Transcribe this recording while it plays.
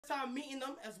time meeting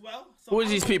them as well. So who is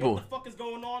these people? What the fuck is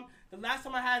going on? The last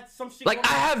time I had some shit. Like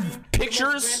I have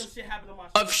pictures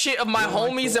of shit of my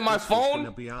homies in my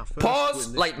phone.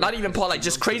 Pause. Like not even pause. Like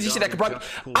just crazy shit that could probably.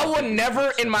 I would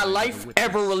never in my life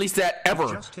ever release that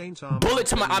ever. Bullet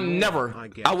to my. I'm never.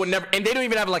 I would never. And they don't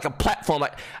even have like a platform.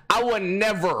 Like I would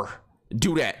never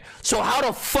do that. So how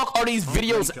the fuck are these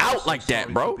videos out like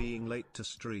that, bro? Being late to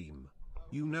stream.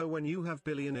 You know, when you have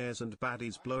billionaires and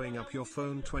baddies blowing up your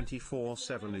phone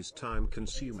 24/7 is time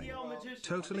consuming.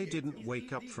 Totally didn't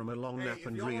wake up from a long nap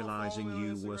and realizing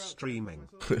you were streaming.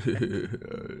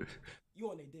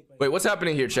 Wait, what's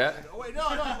happening here, chat? Wait, no.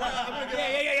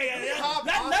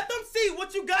 Let them see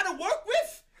what you gotta work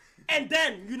with, and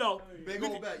then you know.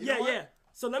 Yeah.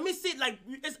 So let me see, like,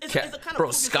 it's a kind of.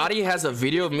 Bro, Scotty has a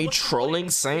video of me trolling,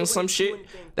 saying some shit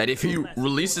that if he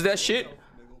releases that shit,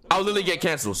 I'll literally get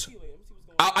cancels.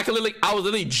 I was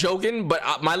literally joking,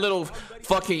 but my little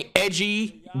fucking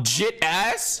edgy jit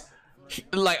ass,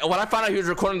 like when I found out he was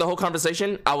recording the whole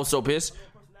conversation, I was so pissed.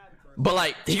 But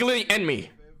like, he could literally end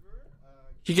me.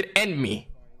 He could end me.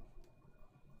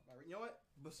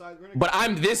 But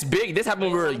I'm this big. This happened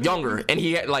when we were younger, and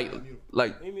he had like,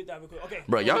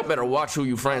 bro, y'all better watch who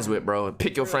you friends with, bro.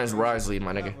 Pick your friends wisely,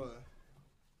 my nigga.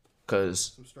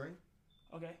 Cause. Some string.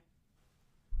 Okay.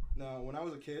 Now, when I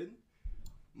was a kid,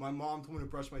 my mom told me to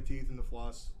brush my teeth and to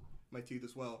floss my teeth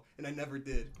as well, and I never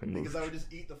did because I would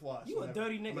just eat the floss. You a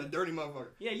dirty nigga. I'm a dirty motherfucker.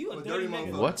 Yeah, you a dirty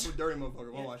nigga. What? I'm a dirty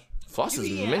motherfucker. Yeah. Watch. Floss is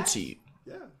minty.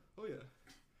 Yeah. Oh yeah.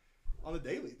 On the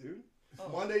daily, dude. Oh.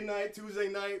 Monday night, Tuesday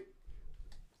night.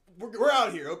 We're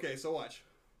out here. Okay, so watch.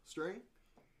 String.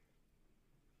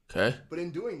 Okay. But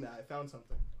in doing that, I found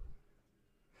something.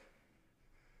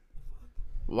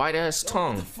 White ass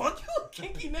tongue. What the fuck, you a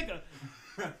kinky nigga?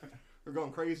 We're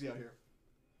going crazy out here.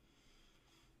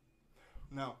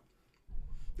 Now,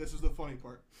 this is the funny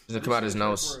part. Does it come out his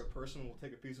nose? Where a person will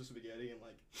take a piece of spaghetti and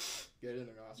like get it in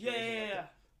their nostrils. Yeah.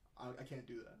 I can't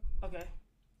do that. Okay.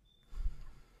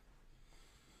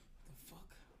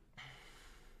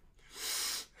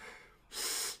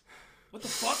 What the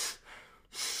fuck?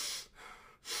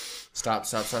 Stop.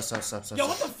 Yo,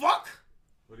 what the fuck?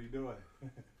 What are you doing?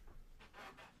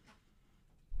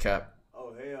 Cap.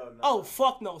 Oh, hell no. Oh,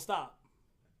 fuck no. Stop.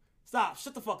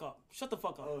 Shut the fuck up.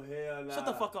 Oh, hell nah. Shut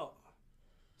the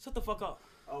fuck up.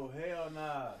 Oh, hell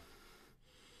nah.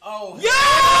 Oh, yo!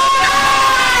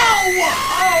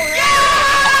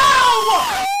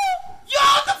 Yo,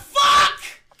 what the fuck?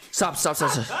 Stop.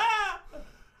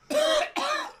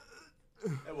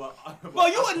 Bro,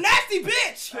 you a nasty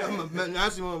bitch. I'm a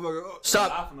nasty motherfucker.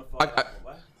 Stop.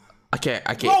 I can't.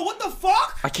 Bro, what the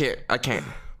fuck? I can't.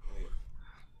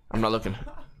 I'm not looking.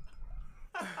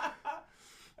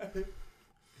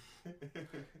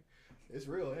 It's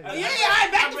real, hey. I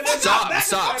back the fuck up.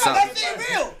 Stop. That shit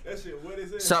real. That shit, what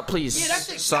is it? Stop, please. Yeah, that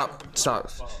shit Stop.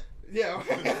 Yeah,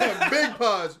 big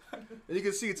pause. And you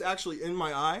can see it's actually in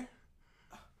my eye.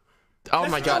 Oh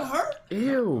my god. Hurt?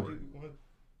 Ew.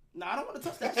 Nah, I don't want to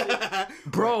touch that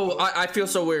shit. Bro, I feel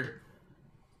so weird.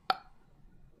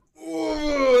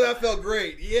 Ooh, that felt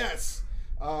great. Yes.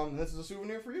 This is a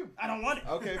souvenir for you. I don't want it.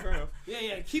 Okay, fair enough.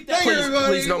 Yeah, keep that.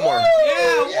 Please no more.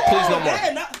 Yeah. Please no more.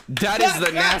 That is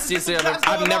the nastiest thing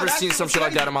I've never seen some shit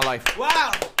like that in my life.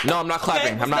 Wow. No, I'm not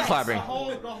clapping. I'm not clapping.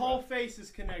 The whole face is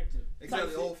connected.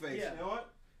 Exactly, the whole face. Yeah. You know what?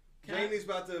 Jamie's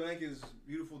about to make his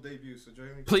beautiful debut, so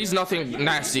Jamie. Please nothing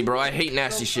nasty, bro. I hate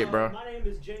nasty shit, bro. My name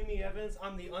is Jamie Evans.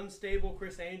 I'm the unstable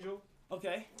Chris Angel.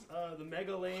 Okay. The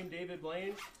mega lame David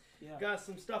Blaine. Yeah. Got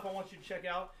some stuff I want you to check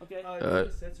out. Okay. Do you need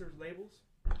to censor labels?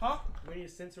 Huh? We need to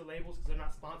censor labels because they're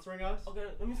not sponsoring us. Okay,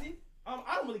 let me see.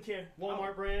 I don't really care.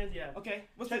 Walmart brand, yeah. Okay.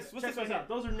 What's check this those right out.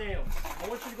 Those are nails. I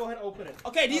want you to go ahead and open it.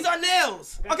 Okay, these are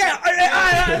nails. Okay. Check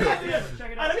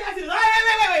it Let me ask you this.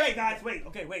 Wait, guys. Wait.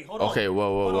 Okay, wait. Hold on. Okay,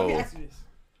 whoa. Let me ask you this.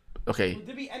 Okay. Would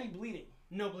there be any bleeding?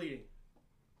 No bleeding.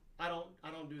 I don't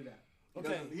do that.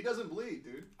 Okay. He doesn't bleed,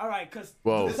 dude. All right, cause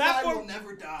this guy will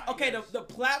never die. Okay, the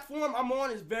platform I'm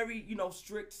on is very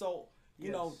strict, so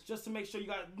you know just to make sure you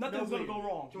got nothing's gonna go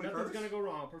wrong. Nothing's gonna go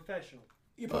wrong. Professional.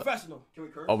 You're professional. Can we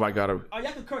curse? Oh my god. Oh, you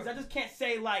have to curse. I just can't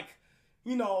say like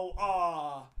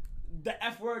the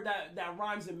F word that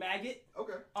rhymes in maggot.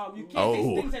 Okay. You can't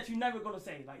say things that you're never gonna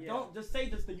say. Like don't just say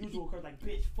just the usual curse like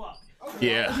bitch, fuck. Okay.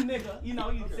 Yeah. Nigga, you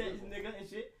say nigga and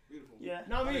shit. Beautiful. Yeah.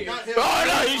 Not me. Not him. Oh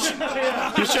no,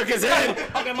 he shook his head.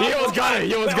 He almost got him.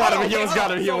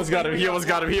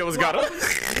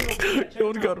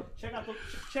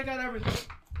 Check out everything.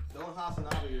 Don't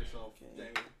Hasanabe yourself,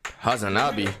 Jamie.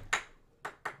 Hasanabe.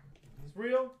 It's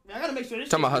real. Man, I gotta make sure this.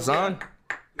 Talking about Hassan?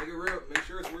 Make it real. Make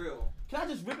sure it's real. Can I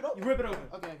just rip it open? You rip it open.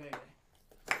 Okay.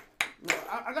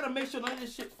 I gotta make sure none of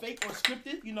this shit fake or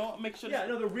scripted. You know, make sure. Yeah,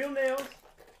 no, the real nails.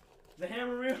 The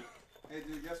hammer real. Hey,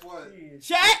 dude, guess what?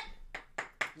 Chat.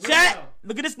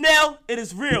 Look at this nail. It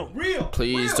is real. Real.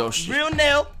 Please don't. Real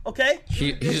nail. Okay.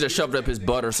 He just shoved up his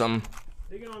butt or something.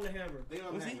 Dig it on the hammer. Dig it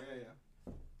on the hammer. Yeah.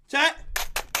 Chat.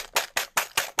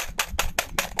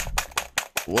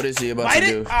 What is he about Bite to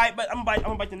it? do? Alright, but I'm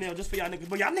gonna bite the nail just for y'all niggas.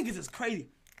 But y'all niggas is crazy.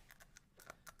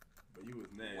 But you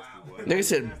was nasty, boy. Nigga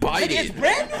said bite It's it.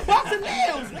 brand new box of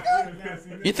nails,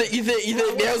 nigga. You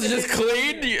think nails are just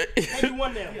clean? Maybe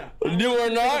one nail. New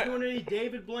or not? Doing any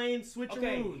David Blaine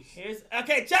switcheroos?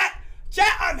 Okay, chat,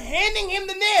 I'm handing him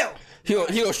the nail.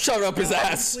 He'll shove up his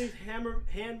ass. Please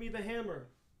hand me the hammer.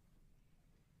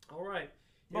 All right.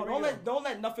 Bro, don't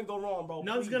let nothing go wrong, bro.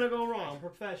 Nothing's gonna go wrong.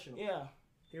 Professional. Yeah.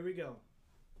 Here we go.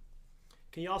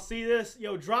 Can y'all see this?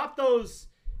 Yo, drop those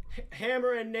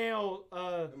hammer and nail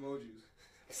emojis.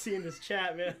 See in this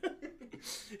chat, man.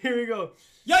 Here we go.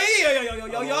 Yo.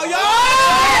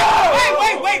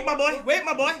 Wait, my boy. Wait,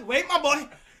 my boy. Wait, my boy.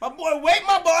 I'm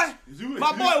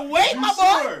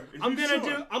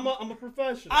a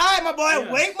professional. All right, my boy.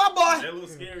 Yeah. Wait, my boy. That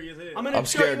looks scary as hell. I'm gonna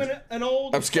show you an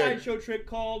old sideshow trick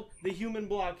called the human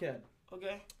blockhead.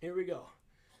 Okay. Here we go.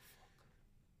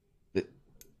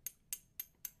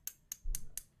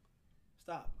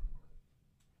 Stop.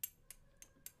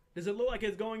 Does it look like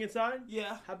it's going inside?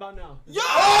 Yeah. How about now? Yo!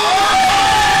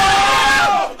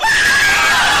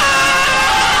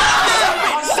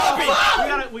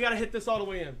 We gotta hit this all the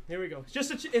way in. Here we go.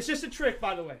 It's just a trick,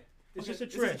 by the way. It's just a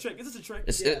trick. It's a trick.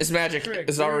 It's magic.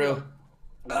 It's not real.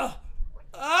 Go,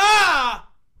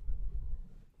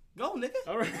 nigga.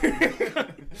 All right.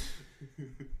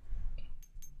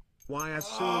 Why, as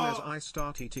soon as I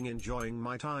start eating, enjoying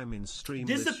my time in stream,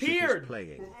 disappeared. This shit is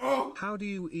playing. How do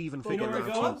you even figure out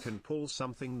you can pull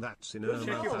something that's inert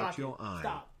out your eye?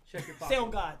 Stop. Check your pocket. Say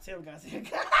on God. Say on God. Say on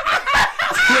God.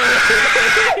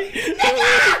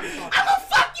 I'ma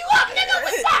fuck you up, nigga.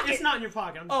 What's up? It's not in your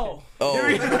pocket. Oh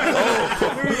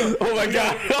my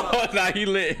God. Oh, nah, he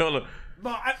lit. Hold on.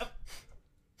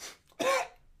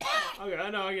 Okay, I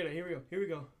know. I get it. Here we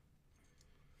go.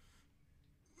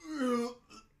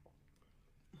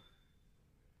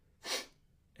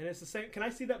 And it's the same. Can I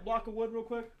see that block of wood real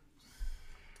quick?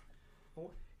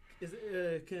 Is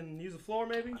it, can use the floor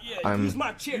maybe? Yeah, use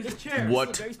my chair. This chair.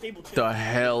 What the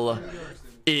hell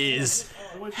is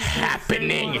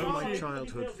happening? My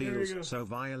childhood feels so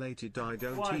violated. I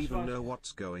don't even know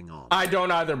what's going on. I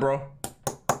don't either, bro.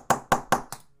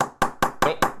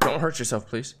 Don't hurt yourself,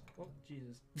 please. Oh,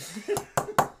 Jesus.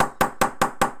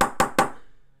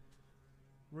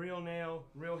 Real nail,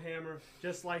 real hammer,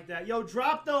 just like that. Yo,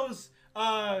 drop those.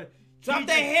 Drop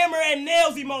that hammer and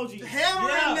nails emoji.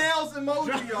 Hammer and nails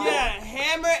emoji, y'all. Yeah,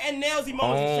 hammer and nails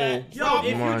emoji. Yo,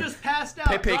 if you just passed out,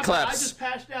 Pepe claps. I just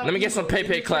passed out. Let me get some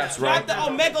Pepe claps, bro. Drop the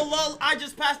Omega lol. I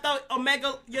just passed out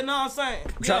Omega. You know what I'm saying?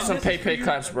 Drop some Pepe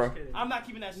claps, bro. I'm not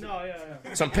keeping that shit. No, yeah.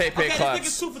 Some Pepe claps.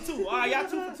 This nigga's 2 for 2. All right, y'all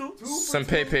 2 for 2. Some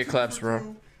Pepe claps,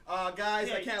 bro. Guys,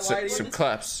 I can't lie to you. Some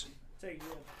claps.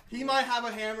 He might have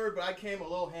a hammer, but I came a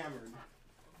little hammered.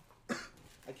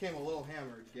 I came a little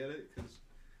hammered. Get it?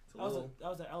 Because that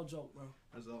was an L joke, bro.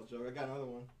 That was an L joke. I got another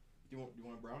one. You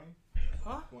want a brownie?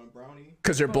 Huh? You want a brownie?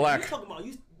 Cause you're black. Y'all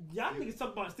niggas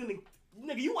talking about stealing.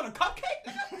 Nigga, you want a cupcake?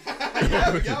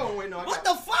 Yo, wait, no. What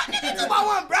the fuck, nigga? Do I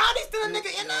want brownie? Still a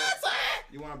nigga, you know what I'm saying?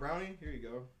 You want a brownie? Here you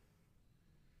go.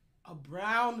 A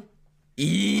brown. A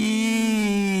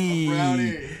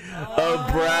brownie.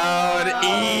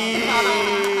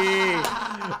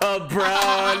 A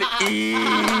brownie.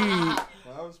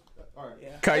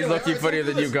 Kai's lucky funnier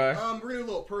than you, guy. We're gonna do a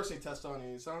little personality test on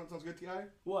you. Sounds good to you, guy?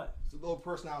 What? It's a little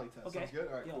personality test. Okay. Sounds good?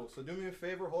 Alright, cool. So do me a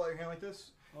favor, hold out your hand like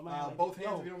this. Both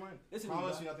hands if you don't mind. Listen,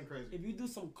 promise you nothing crazy. If you do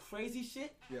some crazy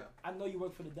shit, yeah, I know you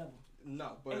work for the devil.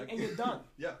 No, but and you're done.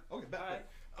 Yeah, okay, back. Right.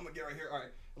 I'm gonna get right here.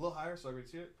 Alright. A little higher so I can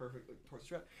see it. Perfect. Like, towards the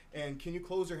strap. And can you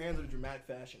close your hands in a dramatic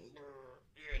fashion?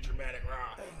 Yeah, dramatic.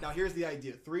 Now here's the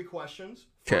idea. 3 questions.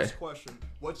 First question.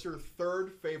 What's your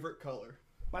third favorite color?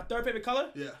 My third favorite color?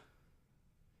 Yeah.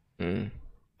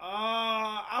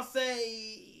 I'll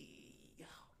say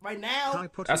right now.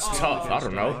 That's tough. I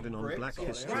don't know. On Black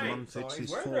History Month, it's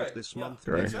his 4th this month.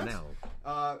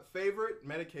 Favorite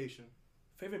medication.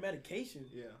 Favorite medication?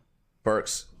 Yeah.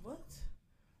 Burks. What?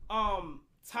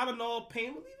 Tylenol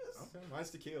pain relievers. Okay,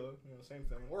 mine's tequila. You know, same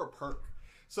thing. Or a perk.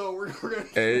 So we're gonna.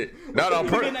 Hey, not on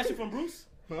perk. You getting that shit from Bruce?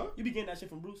 Huh? You be getting that shit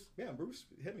from Bruce? Yeah, Bruce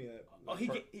hit me that. Oh, he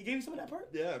gave you some of that perk?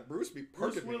 Yeah, Bruce be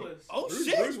perking Bruce Willis. me. Oh Bruce,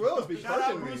 shit! Bruce Willis be Shout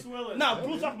out perking Bruce me. Willis. Nah,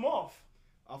 Bruce dropped him off.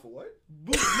 Off of what?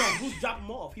 Bruce drop him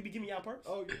off. He be giving me out perks.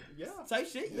 Oh yeah. Type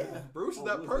shit. Yeah. Bruce is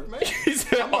that perk man. He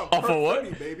said I'm on off perk of what?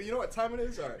 30, baby. You know what time it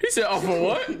is? All right. He said off of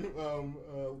what?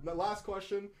 The last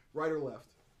question. Right or left?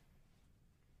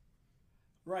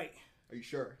 Right. Are you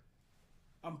sure?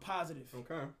 I'm positive.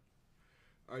 Okay.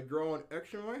 I draw an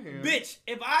X in my hand. Bitch,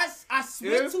 if I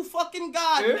swear to fucking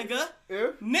God, nigga,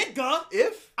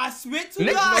 if I swear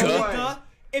to God, nigga,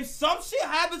 if some shit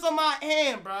happens on my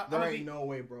hand, bro, there ain't no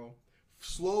way, bro.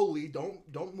 Slowly, don't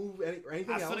move anything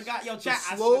else. I swear to God, yo, chat.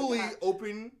 Slowly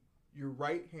open your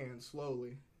right hand,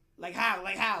 slowly. Like how?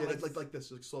 Yeah, like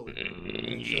this, like slowly.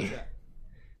 Show that.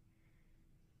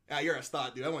 Ah, you're a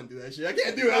stud, dude. I wouldn't do that shit. I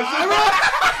can't do that shit, bro.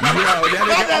 Yo,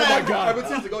 that nigga, oh my god. But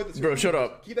seriously, go with this. Bro, shut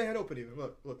up. Keep that hand open, even.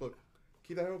 Look.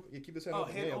 Keep that hand open. Yeah, keep this hand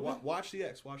open. Hand open? Watch the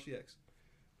X.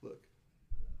 Look.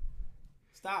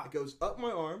 Stop. It goes up my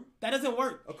arm. That doesn't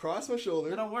work. Across my shoulder.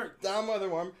 That don't work. Down my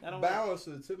other arm. That don't balance to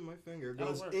the tip of my finger. It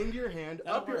goes into your hand,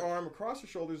 up your arm, across your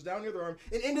shoulders, down your other arm,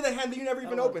 and into the hand that you never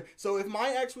even opened. So if my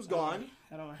X was gone.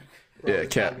 That don't work. Bro, yeah,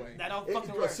 cap. That don't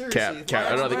fucking work. Seriously,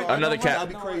 cap. Another cap. That'd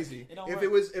be crazy. If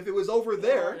it was over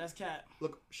there, that's cap.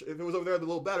 Look, if it was over there, it'd be a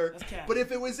little better. That's cap. But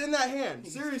if it was in that hand,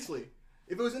 seriously,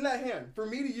 if it was in that hand,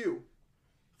 from me to you,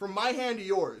 from my hand to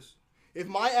yours, if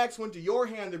my X went to your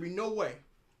hand, there'd be no way.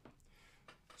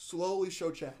 Slowly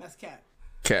show chat. That's cap.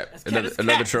 Cap.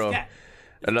 Another troll.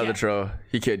 Another troll.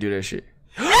 He can't do that shit.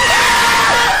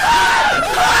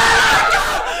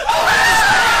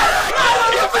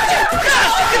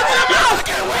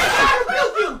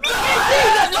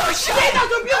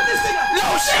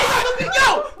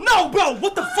 No, bro,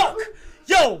 what the fuck?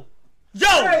 Yo,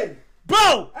 Hey.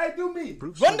 bro. Hey, do me.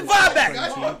 Run the vibe back.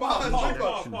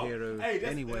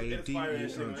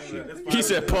 He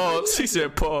said pause. He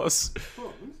said pause.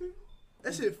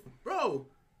 That shit, bro.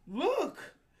 Look.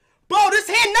 Bro, this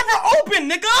hand never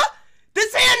opened, nigga.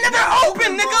 This hand never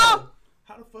opened, nigga.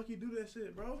 How the fuck you do that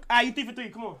shit, bro? Alright, you 3 for 3.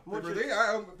 Come on. All right,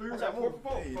 3 for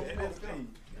 4.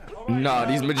 Nah,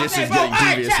 these magicians Okay, bro, getting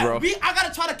devious, chat, bro. I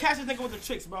gotta try to catch this nigga with the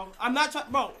tricks, bro. I'm not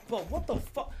trying, bro, what the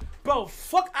fuck? Bro,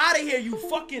 fuck out of here, you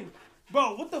fucking,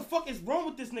 bro, what the fuck is wrong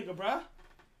with this nigga, bro?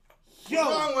 Yo.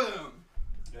 What's wrong with him?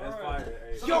 That's fire.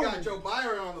 Hey. Somebody got Joe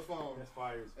Byron on the phone. That's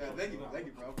fire. Yeah, thank you,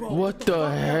 bro. What the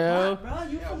hell? Bro,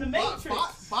 you from the Matrix.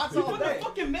 Bots You all from the day.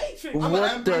 fucking Matrix.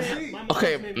 What the hell?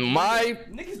 Okay,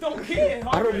 Niggas don't care.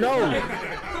 I don't know.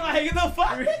 Like, you know,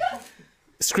 fuck, nigga.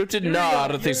 Scripted? No, I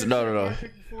don't think so. No.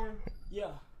 Yeah,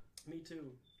 me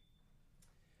too.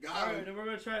 Got All right, him. then we're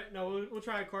gonna try. No, we'll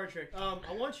try a card trick. I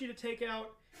want you to take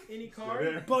out any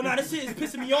card. Bro, nah, this shit is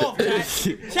pissing me off, chat.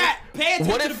 Chat, pay attention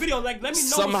What to if the video. Like, let me know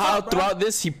somehow what's up, bro. throughout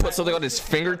this he put something on his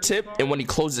fingertip, and when he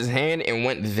closed his hand, it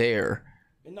went there.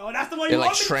 No, that's the one you It like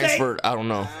want me to take. transferred. I don't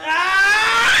know.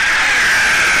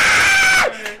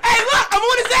 Hey, look, I'm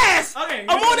on his ass. Okay,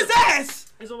 I'm on his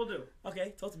ass. Here's what we'll do.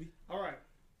 Okay, talk to me. All right.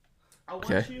 I want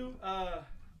Okay. you.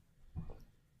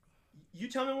 You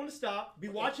tell me when to stop. Be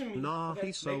watching me. Nah, okay?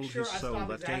 he sold Make sure his I soul, stop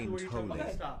that exactly ain't where you tell me holy.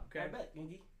 to stop. Okay. I bet,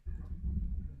 Genki.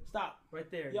 Stop.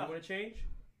 Right there. Yeah. You want to change?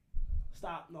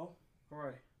 Stop. No. All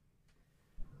right.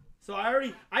 So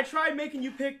I tried making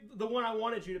you pick the one I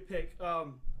wanted you to pick. I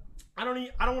don't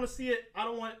want to see it. I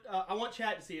want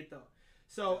Chad to see it though.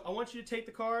 So I want you to take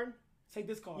the card. Take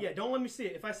this card. Yeah, don't let me see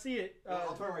it. If I see it,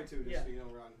 I'll turn right to it. yeah. So you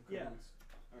don't run. Yeah. All right,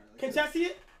 like Can this. Chad see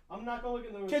it? I'm not gonna look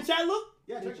in the. Can Chad look?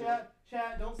 Yeah, Hey,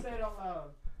 Chad, don't say it out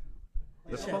loud.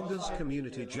 The Spongers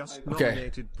community just Okay.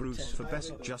 nominated Bruce for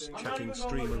best just chatting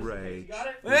streamer rage. You got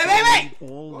it? Wait.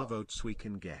 All the votes we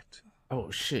can get. Oh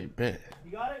shit, bet.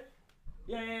 You got it?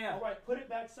 Yeah. All right, put it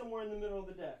back somewhere in the middle of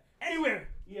the deck. Anywhere.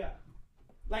 Yeah.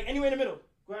 Like anywhere in the middle.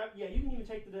 Grab. Yeah, you can even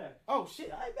take the deck. Oh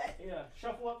shit, I bet. Yeah.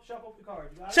 Shuffle up the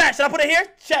cards. You got it? Chat, should I put it here?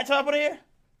 Chat, should I put it here?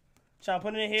 Should I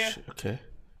put it in here? Okay.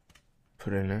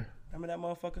 Put it in there. Remember that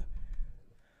motherfucker?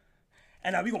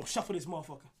 And now we gonna shuffle this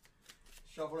motherfucker.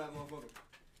 Shuffle that motherfucker.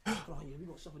 Come on, yeah, we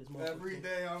gonna shuffle this motherfucker. Every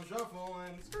day I'm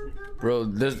shuffling. Bro,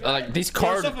 there's like these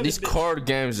card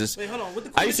games is. Wait, hold on. What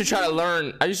the I used to try to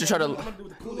learn. I used to try I'm to. gonna do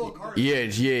with the Cool cool little card.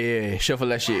 Yeah. Shuffle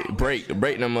that shit. Break them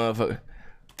motherfucker.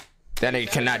 That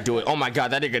nigga cannot do it. Oh my god,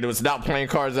 that nigga was not playing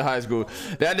cards in high school.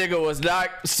 That nigga was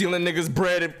not stealing niggas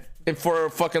bread for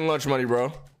fucking lunch money,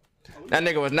 bro. That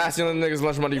nigga was not stealing niggas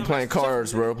lunch money playing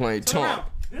cards, bro. Playing tonk.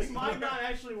 This might not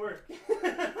actually work.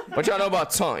 What y'all know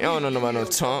about tonk? Y'all don't know about no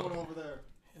tonk. Over there.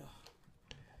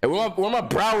 Hey, where my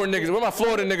Broward niggas? Where my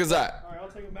Florida niggas at? All right, I'll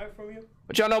take it back from you.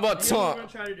 What y'all know about Here's what we're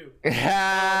tonk? gonna try to do.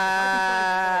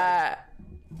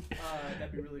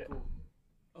 That'd be really cool.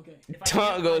 Okay. If I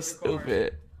Tonk can't goes find your card,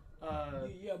 stupid.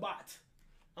 Yeah, bot.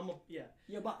 Yeah.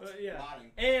 You're a bot. Yeah.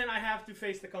 Botting. And I have to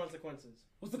face the consequences.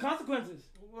 What's the consequences?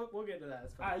 We'll get to that.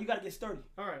 It's fine. All right, you gotta get sturdy.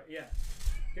 All right, yeah.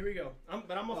 Here we go.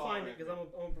 But I'm gonna find it because I'm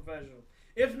a professional.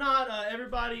 If not,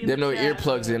 everybody in They have the no chat,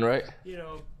 earplugs in, right? You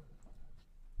know,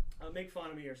 make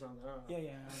fun of me or something. I don't know.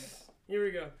 Yeah. Here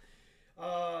we go.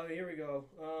 Here we go.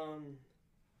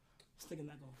 This nigga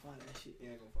not gonna find that shit. Yeah,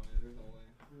 go find it. There's no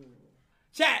way.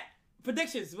 Chat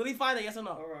predictions. Will he find it? Yes or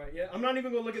no? All right. Yeah. I'm not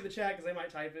even gonna look at the chat because they might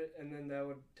type it and then that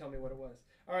would tell me what it was.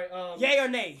 All right. Yay or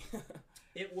nay?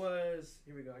 It was.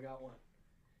 Here we go. I got one.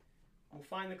 We'll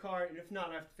find the card, and if not,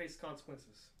 I have to face the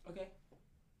consequences. Okay.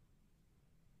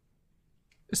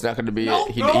 It's not gonna be No,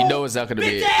 it. He no. knows it's not gonna be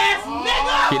Bitch it. ass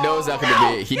nigga! He knows it's not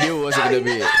gonna be it. He knew it wasn't gonna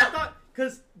be it. I thought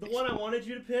because the one I wanted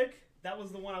you to pick, that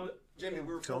was the one I was. Jimmy,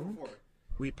 we were Tom? before.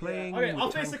 We playing Okay, I'll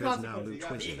with face the tankers now, consequences. the He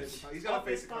gotta Twizzlers. face the- He's gotta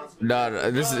face the consequences.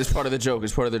 No, this is part of the joke.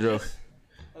 It's part of the joke.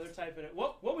 Other type in it.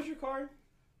 What was your card?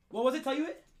 What was it? Tell you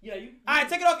it? Yeah, you. All right,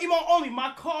 take it off emo only.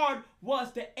 My card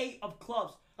was the 8 of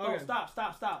clubs. Okay. Oh, stop.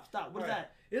 What is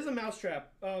that? It is a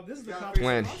mousetrap. This is the Yeah, copy.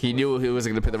 Man, he knew he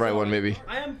wasn't gonna pick the right one. Maybe.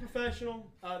 I am professional.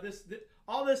 All this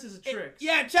is a trick.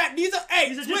 Yeah, chat. These are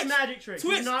These are Twitch, just magic tricks.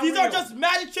 Twitch. Not These are real. just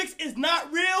magic tricks. It's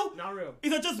not real. Not real.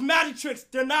 These are just magic tricks.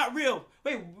 They're not real.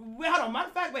 Wait, hold on. Matter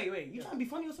of fact, wait. You trying to be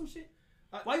funny or some shit?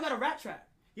 Why you got a rat trap?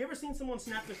 You ever seen someone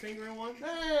snap their finger in one?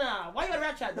 No. Why you got a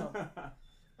rat trap though?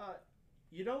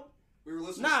 You don't? We were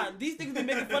listening. Nah, to, these niggas be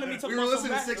making fun of me talking we were about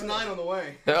some listening to rat. 6ix9ine on the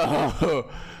way. Oh.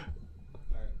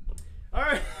 All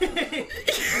right.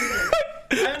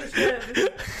 I understand.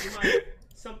 You might,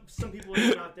 some people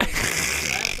are not there. I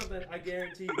have something I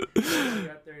guarantee nobody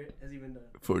out there has even done.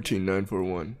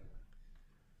 14941.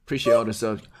 Appreciate all the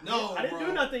subs. No, I didn't bro.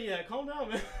 do nothing yet. Calm down,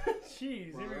 man.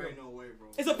 Jeez. Bro, Here we there go. ain't no way, bro.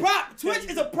 It's a prop. Twitch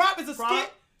is a prop. It's a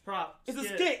skit. Prop. It's a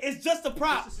skit. It's just a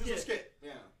prop. It's a This is a skit. skit.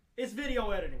 Yeah. It's video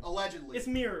editing. Allegedly. It's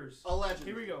mirrors. Allegedly.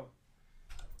 Here we go.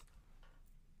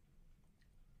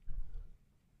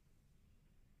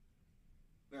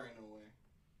 There ain't no way.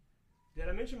 Did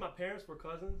I mention my parents were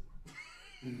cousins?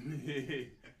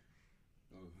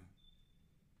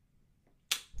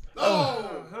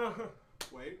 Oh!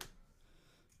 Wait.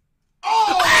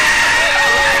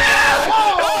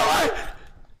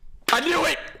 I knew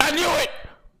it.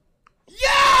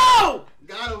 Yo!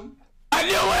 Got him. I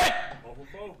knew it.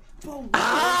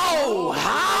 How?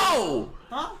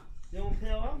 Huh? You don't pay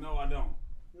out? No, I don't.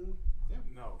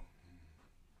 No.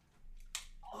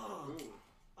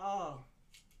 Oh.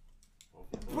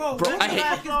 Bro, Bro, I what the hate-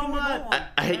 fuck is going on?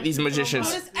 I hate these magicians.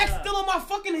 Bro, this X still on my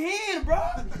fucking hand, bro.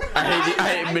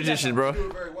 I hate magicians, bro. Do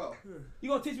it very well. You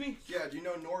gonna teach me? Yeah, do you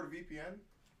know NordVPN?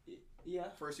 Yeah.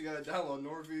 First, you gotta download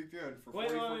NordVPN for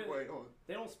Wait, 44. wait. Wait, oh.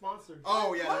 They don't sponsor.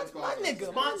 Oh, yeah, What? that's My nigga,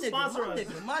 Sponsor us.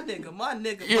 my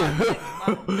nigga. Yeah.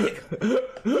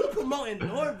 You promoting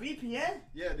NordVPN?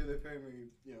 Yeah, dude, they pay me,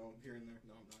 you know, here and there.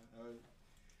 No, I'm not.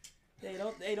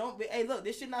 They don't. Hey, look,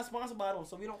 this shit not sponsored by them,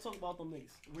 so we don't talk about them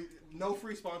niggas. No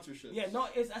free sponsorships. Yeah, no,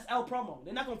 that's L promo.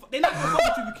 They're not gonna fuck with you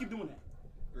if you keep doing that.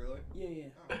 Really? Yeah.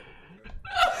 Oh, okay.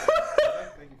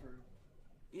 Thank you for.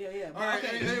 Yeah. All right.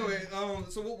 Okay. Anyway,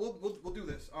 so we'll do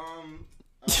this.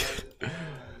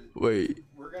 Wait,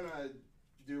 We're gonna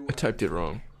do. I typed it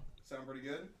wrong. Sound pretty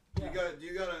good. Yeah.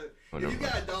 You gotta. Oh, If never you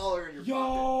got $1 in your Yo.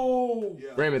 pocket.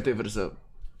 Yeah. Raymond, think for this up.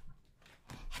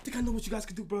 I think I know what you guys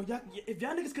could do, bro. If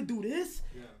y'all niggas could do this,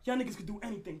 Yeah. y'all niggas could do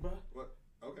anything, bro. What?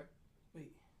 Okay.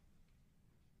 Wait.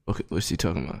 Okay, what's he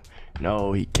talking about?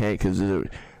 No, he can't because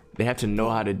they have to know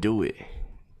how to do it.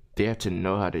 They have to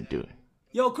know how to do it.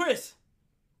 Yo, Chris.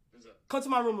 What's up? Come to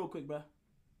my room real quick, bro.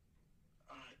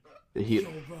 They heal,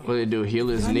 what they do? Heal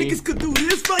his Y'all knee. niggas could do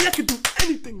this, bro. Y'all could do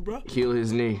anything, bro. Heal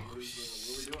his knee. What are we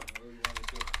doing? What do you want us to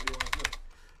do? What do you want us to do?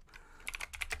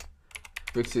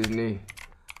 Fix his knee.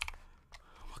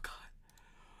 Oh my god.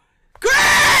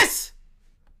 Chris!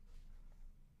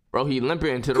 Bro, he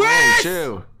limping into the ring. Chris!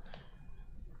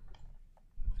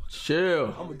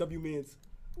 Chill. I'm a W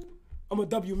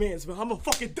mans, bro. I'm a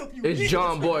fucking W mans. It's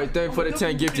John Boy. Thank for the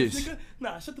 10 gifted.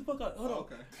 Nah, shut the fuck up. Hold on.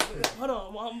 Okay. Hold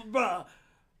on, bro.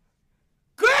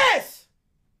 Chris!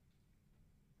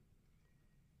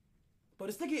 But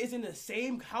this nigga is in the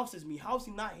same house as me. How is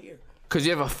he not here? Cause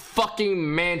you have a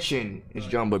fucking mansion. It's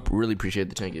John Boy. Really appreciate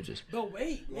the 10 gifted. But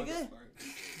wait, nigga.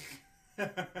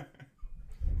 But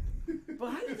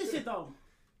how do you do this shit though?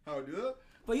 How do I do that?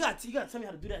 But you gotta tell me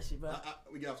how to do that shit, bro.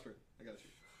 We got straight. I got you.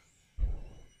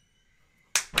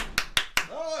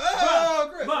 Oh,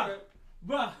 Chris.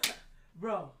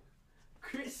 Bro.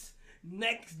 Chris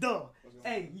next door.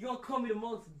 Hey, you gonna call me the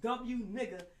most W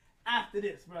nigga after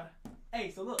this, bro.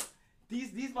 Hey, so look,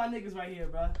 these my niggas right here,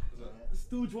 bro.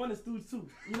 Stooge 1 and Stooge 2.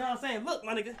 You know what I'm saying? Look,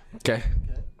 my nigga. Okay.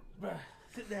 Bro,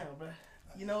 Sit down, bro.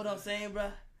 You know what I'm saying, bro?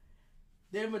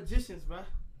 They're magicians, bro.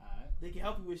 Alright. They can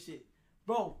help you with shit.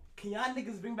 Bro, can y'all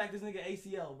niggas bring back this nigga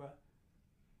ACL, bro?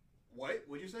 What?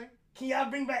 What'd you say? Can y'all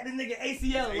bring back this nigga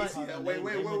ACL? Like, ACL. Wait.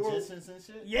 Magicians and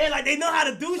shit? yeah, like they know how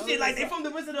to do shit. Like they from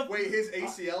the Wizard of... Wait, his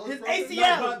ACL is His broken?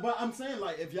 ACL. No, but I'm saying,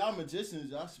 like, if y'all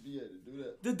magicians, y'all should be able to do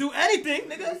that. To do anything,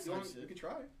 nigga. You can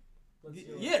try.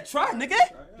 Yeah, try, nigga.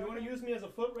 Do you want to use me as a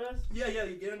footrest? Yeah,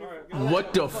 you get in there.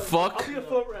 What the fuck? I'll be a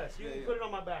footrest. You can put it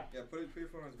on my back. Yeah, put your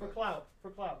phone on his For back. clout.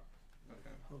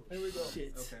 Okay. Here we go.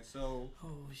 Shit. Okay, so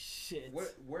Oh, shit.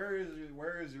 where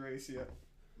is your ACL?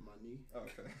 My knee.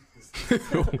 Okay.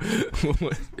 Come on,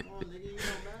 nigga, you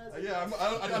know magic.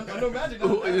 Yeah, I know magic.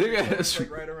 That's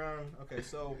Like right around. Okay,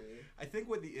 so I think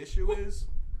what the issue is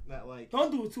that like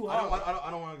Don't do it too hard. I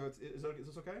don't want to go. Is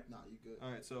this okay? Nah, you good.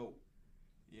 All right, so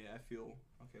yeah, I feel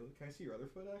okay. Can I see your other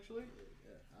foot actually?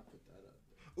 Yeah, I put that up.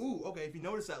 Ooh, okay. If you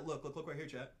notice that, look right here,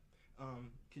 chat.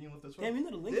 Can you lift this one? Damn, you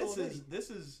know the link already.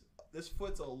 This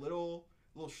foot's a little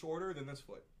shorter than this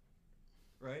foot,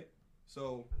 right?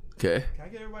 So Okay. can I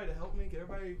get everybody to help me? Can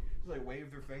everybody just like wave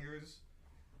their fingers?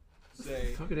 Say. What the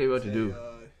fuck are they about to do?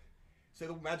 Say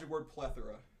the magic word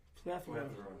plethora. Plethora.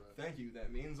 Thank you.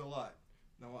 That means a lot.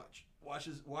 Now watch. Watch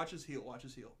his heel. Watch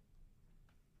his heel.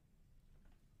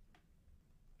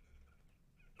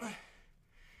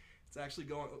 It's actually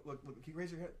going. Look. Can you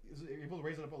raise your head? Are you able to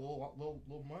raise it up a little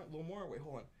more? Wait,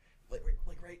 hold on. Like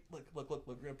right. Look. We're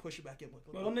gonna push it back in. Look.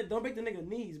 Bro, don't break the nigga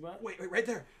knees, bro. Wait, right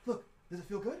there. Look. Does it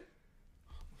feel good?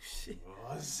 Shit.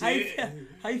 Oh,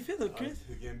 How you feeling, Chris?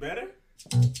 You getting better?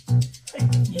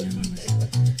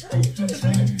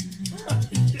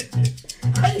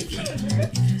 How you feeling,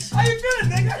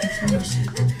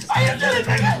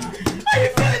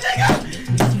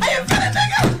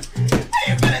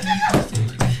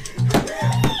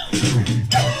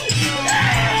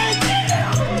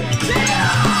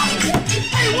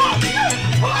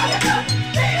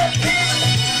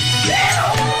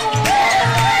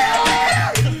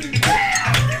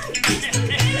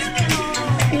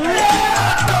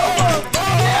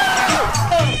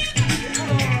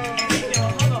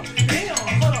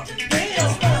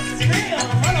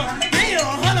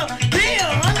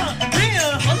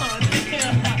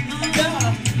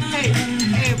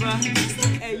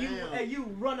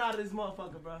 Run out of this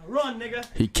motherfucker, bro. Run, nigga.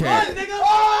 He can't. Run, nigga. Run!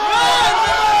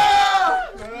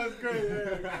 That's great.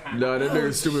 Nah, that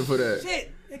nigga's stupid for that.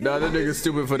 Shit. Nah, that nigga's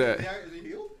stupid for that. Is he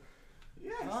healed?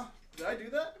 Yes. Huh? Did I do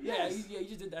that? Yeah, you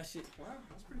just did that shit. Wow,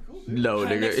 that's pretty cool, dude. No,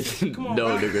 Alright, nigga. next trick. Come on, No,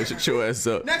 bro. nigga. Shut your ass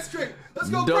up. Next trick. Let's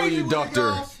go No, crazy you with doctor.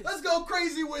 it, y'all. Let's go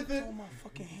crazy with it. Oh, my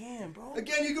fucking hand, bro.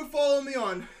 Again, you can follow me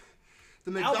on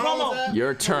the Al McDonald's Promo. app.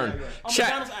 Your turn. On Chat,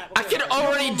 McDonald's app. I can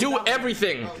already do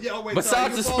everything Yeah, oh, wait, besides sorry,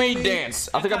 the you can speed follow me. dance.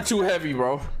 I think I'm too heavy,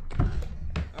 bro.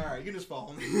 Alright, you can just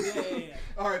follow me. Yeah.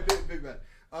 Alright, big bet.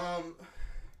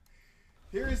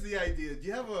 Here is the idea. Do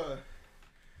you have a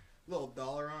little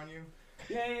dollar on you?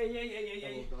 Yeah. A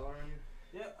little dollar on you?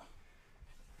 Yep.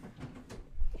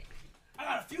 I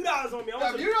got a few dollars on me.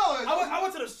 Got a few dollars? I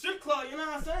went to the strip club, you know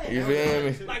what I'm saying? You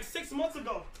feel me? Like 6 months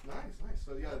ago. Nice.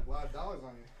 So you got a lot of dollars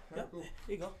on you. Alright, Yep. cool. Here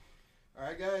you go.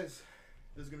 Alright, guys.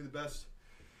 This is going to be the best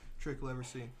trick you'll ever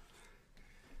see.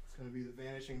 It's going to be the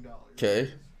vanishing dollar.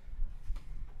 Okay.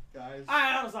 Guys.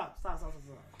 Alright, stop.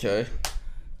 Okay.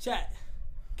 Chat,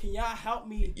 can y'all help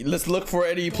me? Let's look for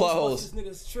any plot holes. This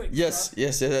nigga's tricks, Yes.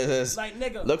 Like,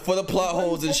 nigga. Look for the plot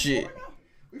holes and shit.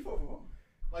 We fought for one.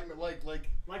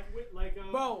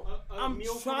 Bro, I'm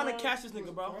meal trying to from, catch this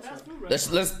nigga, bro. fast food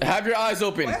restaurant. Let's have your eyes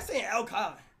open. Why you saying El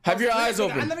Kai? Have your eyes I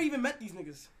open. never even met these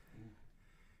niggas.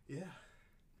 Yeah.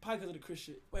 Probably because of the Chris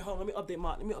shit. Wait, hold on. Let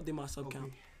me update my sub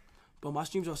count. Bro, my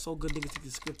streams are so good, niggas think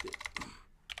it's scripted.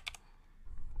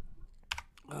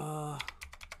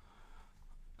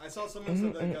 I saw someone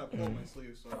said that got pulled my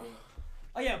sleeves, so I don't know.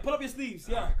 Oh yeah, put up your sleeves.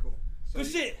 Yeah. Alright, cool. So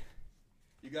Good shit.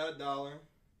 You got $1.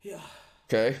 Yeah.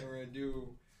 Okay. And we're gonna do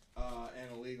an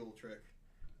illegal trick.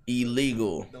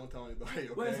 Illegal. Don't tell anybody, okay?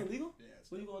 Wait, it's illegal? Yeah,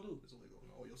 it's What are you gonna do? It's illegal.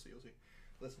 No, you'll see.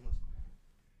 Listen.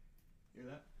 You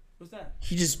hear that? What's that?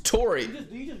 He just tore it.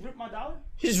 Do you just rip my dollar?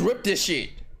 He just ripped this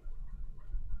shit.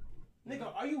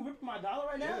 Nigga, are you ripping my dollar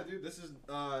right now? Yeah, dude. This is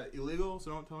illegal,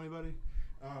 so don't tell anybody.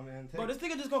 And take. Bro, this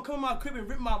nigga just gonna come in my crib and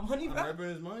rip my money, I'm bro. ripping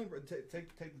his money, bro.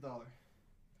 Take the dollar.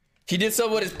 He did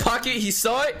something with his pocket. He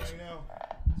saw it. You know.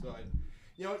 So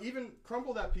even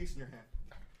crumple that piece in your hand,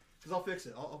 cause I'll fix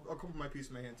it. I'll crumple my piece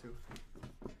in my hand too.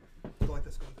 Go like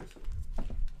this.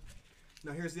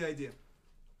 Now here's the idea.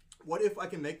 What if I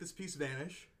can make this piece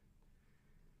vanish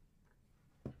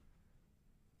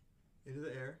into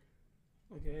the air?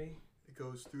 Okay. It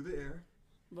goes through the air.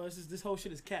 Bro, this whole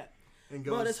shit is cap. and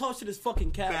goes Bro, this whole shit is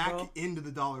fucking cat, back bro. into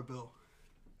the dollar bill.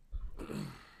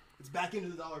 It's back into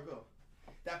the dollar bill.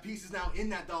 That piece is now in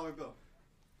that dollar bill.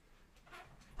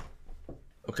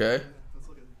 Okay. Let's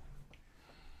look at it.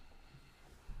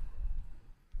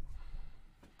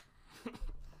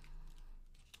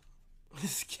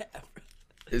 This cat, bro.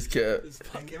 It's cat.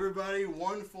 Thank everybody,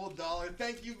 $1 full.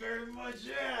 Thank you very much.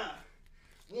 Yeah.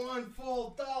 $1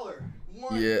 full.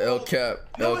 Yeah, El Cap.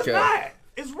 No, El it's Cap. not.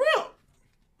 It's real.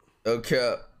 El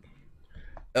Cap.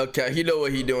 El Cap. He know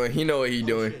what he doing. He know what he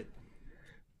doing.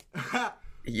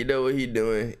 You know what he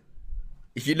doing.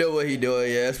 You know what he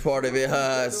doing. Yeah, that's part of it.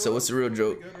 Ha. So what's the real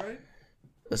joke? Good, right?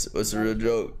 What's the real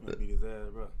joke? Beat his ass,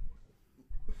 bro.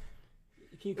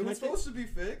 Can you It was connect it? supposed to be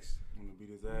fixed. I'm gonna beat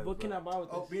his ass. What can I buy with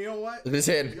Oh, this? but you know what? Look at his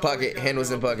hand, You pocket, always gotta hand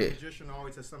was in know the pocket. magician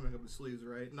always has something up his sleeves,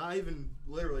 right? Not even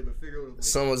literally, but figuratively.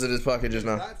 Some was in his pocket just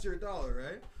now. That's your dollar,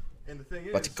 right? And the thing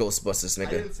is, About to Ghostbust this I nigga.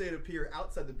 didn't say it appear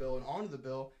outside the bill and onto the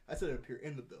bill. I said it appear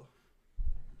in the bill.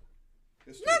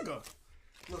 It's true. Nigga.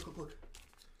 Look. Do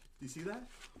you see that?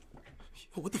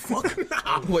 Yo, what the fuck?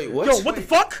 Wait, what? Yo, what the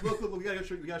fuck? Look. We gotta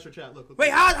show chat. Look.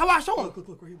 Wait, how I show him?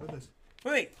 Look. Right here. Look at this.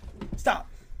 Wait, stop.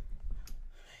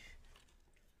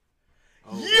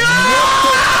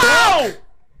 Oh. Yo!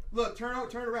 Look, turn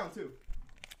it around too.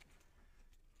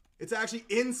 It's actually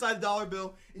inside the dollar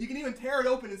bill, and you can even tear it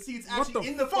open and see it's actually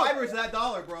the in the fuck? fibers of that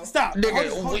dollar, bro. Stop.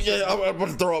 Nigga, I'm about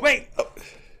to throw up. Wait.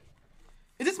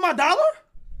 Is this my dollar?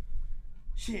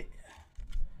 Shit.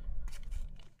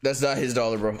 That's not his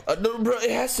dollar, bro. No, bro, it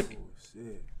has to be.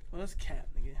 Shit. Well, that's cap,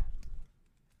 nigga.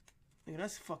 Nigga,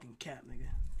 that's fucking cap, nigga.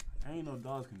 I ain't know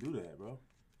dogs can do that, bro.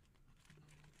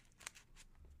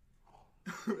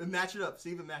 And match it up.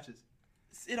 See if it matches.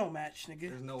 It don't match, nigga.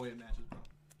 There's no way it matches, bro.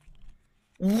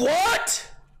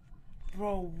 What?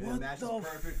 Bro, It what matches the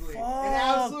perfectly. fuck? An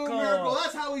absolute miracle.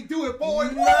 That's how we do it, boy.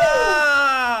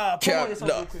 Nah. Put Cap, on yourself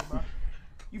no. real quick, bro.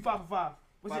 You 5 for 5.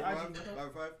 What's your IG?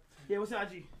 5. Yeah, what's your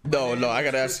IG? No, I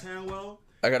gotta ask. Hanwell.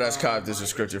 I gotta ask Kyle if this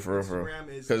is scripted for real. Instagram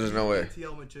is Because there's no way.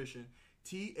 ATL Magician.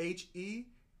 TheATLMagician.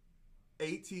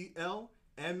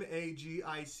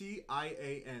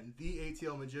 The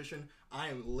ATL Magician. I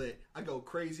am lit. I go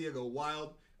crazy. I go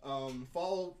wild.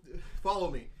 Follow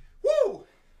me. Woo!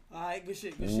 Alright, good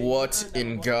shit. What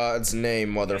in God's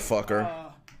name,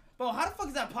 motherfucker? Bro, how the fuck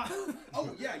is that possible? Oh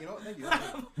yeah, you know what? Thank you.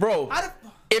 Bro, How the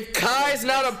if Kai's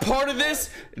not a part of this,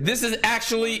 this is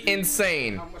actually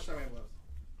insane. How much time we have left?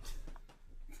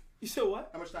 You said what?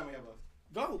 How much time we have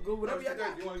left? Go, whatever you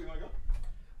got. You want to go?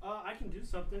 I can do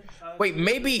something. Wait,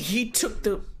 maybe he took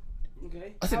the.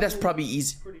 Okay. I think that's probably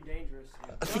easy. Pretty dangerous.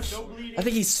 I think No bleeding. I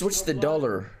think he switched the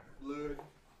dollar Look.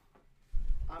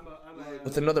 I'm a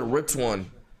with another ripped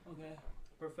one. Okay.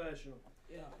 professional.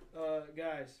 Yeah.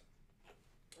 Guys,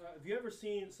 have you ever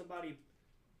seen somebody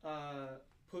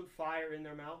put fire in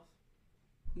their mouth?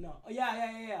 No.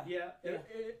 Yeah. Yeah.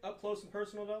 Up close and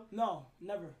personal though. No,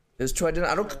 never. It's true. I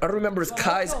don't remember his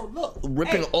Kai's Look,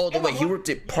 ripping hey, all the hey, way. He look, ripped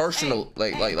it yeah, partial,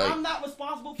 hey, like. I'm not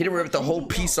responsible. He didn't rip the whole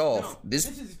piece off. No. This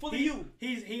is for you.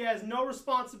 He has no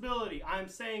responsibility. I'm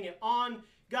saying it on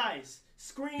guys.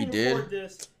 Screen He did? record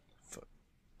this.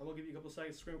 I will give you a couple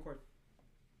seconds to screen record.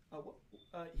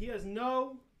 He has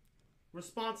no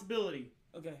responsibility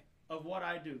Okay. of what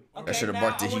I do. Okay, should have now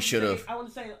marked it. I He want to should have. say- I want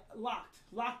to say locked.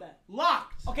 Lock that.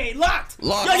 Locked. Okay, locked.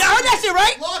 Locked. Yo, y'all heard that shit,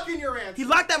 right? Lock in your answer. He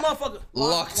locked that motherfucker.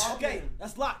 Locked. Okay,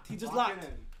 that's locked. He just Lock locked. it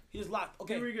in. He just locked.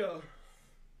 Okay. Here we go.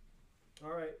 All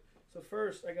right. So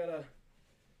first, we're gonna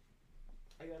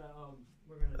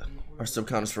Our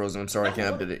subcount is frozen. I'm sorry, I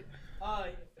can't update it. uh,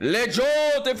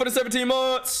 Legend! Thank for the 17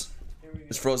 months. here we go.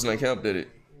 It's frozen. I can't update it.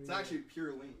 It's actually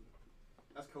pure lean.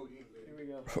 That's codeine, Here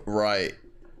baby. we go. Right.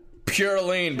 Pure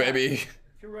lean, baby. If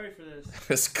you're ready for this,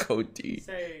 That's codeine.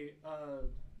 say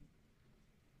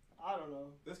I don't know.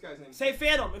 This guy's name. Say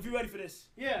Phantom if you're ready for this.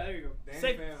 Yeah, there you go.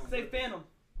 Say Phantom.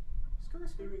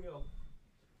 Here we go.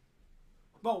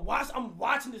 Bro, I'm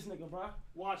watching this nigga, bro.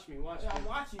 Watch me. Yeah, I'm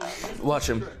watching you. Watch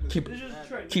him. Keep This is a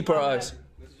trick. keep our eyes.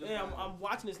 Yeah, I'm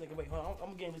watching this nigga. Wait, hold on.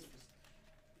 I'm getting this.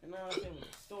 You know what I'm saying?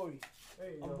 Story. There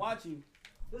you I'm go. watching you.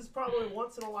 This is probably a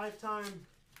once in a lifetime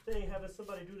thing, having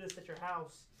somebody do this at your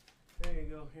house. There you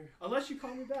go. Here. Unless you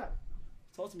call me back.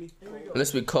 Talk to me. Here we go.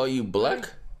 Unless we call you black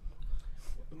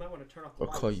We might want to turn off the or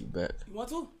lights. call you back. You want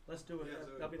to? Let's do it.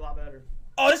 That'll be a lot better.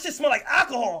 Oh, this shit smell like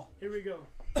alcohol. Here we go.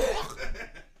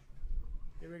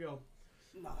 Here we go.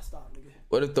 Nah, stop, nigga.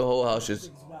 What if the whole house This is?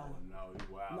 nigga's wildin'. No,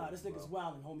 you wild. Nah, this nigga's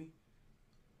wildin', homie.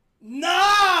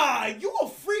 Nah, you a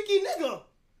freaky nigga.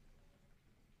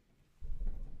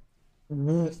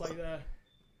 Just like that.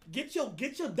 Get your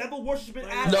devil worshiping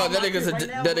ass. No, out that my nigga's crib a right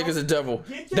now, that bro. nigga's a devil.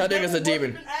 Get your That nigga's a devil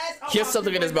demon. worshiping ass out He had my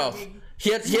something in crib his right now, mouth. baby.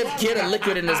 He had a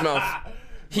liquid in his mouth.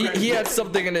 He had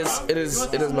something in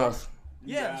his mouth.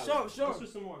 Yeah, sure. Let's do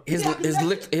some more.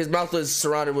 His mouth was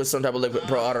surrounded with some type of liquid,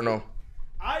 bro. I don't know.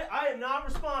 I am not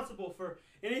responsible for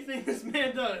anything this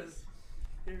man does.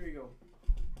 Here we go.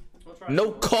 I'll try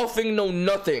No this. coughing, no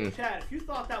nothing. Chad, if you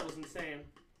thought that was insane,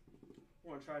 I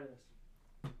want to try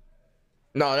this.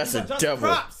 No, that's a Just devil.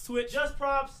 props, Switch. Just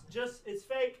props, it's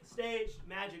fake, staged,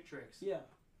 magic tricks. Yeah.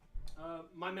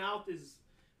 My mouth is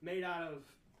made out of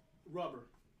rubber.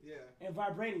 Yeah. And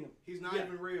vibranium. He's not Yeah.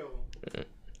 even real.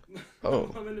 Oh,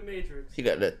 I'm in the Matrix. he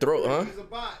got that throat, huh? He's a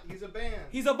bot. He's a band.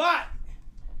 He's a bot.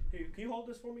 Hey, can you hold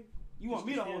this for me? You want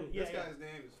me to hold it? Yeah, This yeah. guy's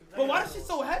name is. But why is she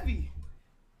so heavy?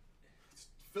 It's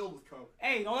filled with coke.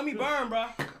 Hey, don't let me burn, bro.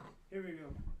 Here we go.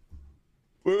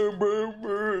 Burn, burn,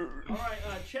 burn. All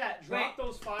right, chat, drop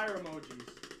those fire emojis.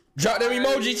 Drop them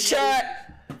emojis,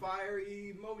 chat. Fire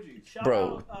emoji. Shout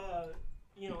Bro. out,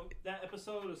 that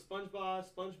episode of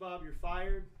SpongeBob, You're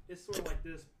Fired. It's sort of like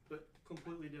this, but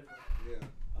completely different. Yeah.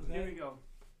 Here we go.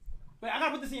 Wait, I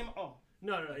gotta put this in. Oh.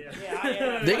 No, yeah.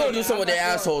 Yeah. They gonna do something with their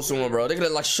assholes soon, bro. They gonna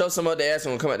like shove some of their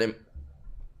asshole and come at them.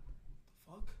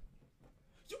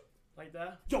 Fuck. Like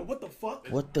that? Yo, what the fuck?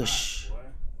 What the sh?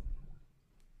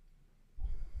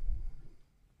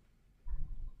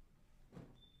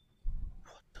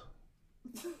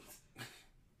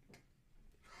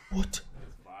 What?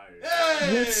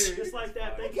 Hey! Just like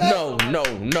that. Thank you.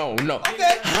 No.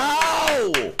 Okay. How?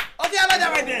 Okay, I like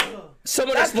that right there.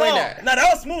 Someone That's explain cold. that. Nah, that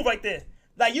was smooth right there.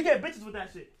 Like, you get bitches with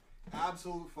that shit.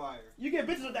 Absolute fire. You get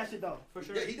bitches with that shit, though. For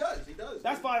sure. Yeah, he does. He does.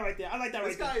 That's fire right there. I like that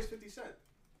This right guy there. is 50 Cent.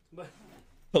 But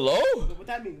Hello? What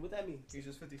that mean? What that mean? He's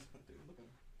just 50 Cent, dude. Look at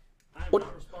him. I'm What?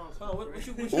 not responsible. Hold on,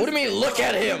 What do you mean? Look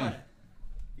at him.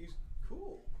 He's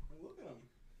cool. Look at him.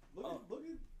 Look at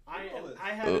all this.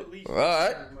 I have at least all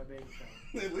right. in my bank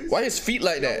account. At least Why his feet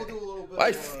like that? we'll do a little bit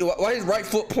Why more, his right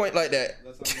foot point like that?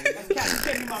 That's not me. Cat, you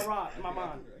can't be my rod in my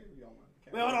mind.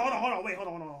 Wait, hold on. Wait, hold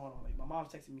on. Wait, my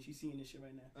mom's texting me. She's seeing this shit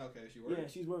right now. Okay, she worried. Yeah,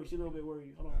 she's worried. She's a little bit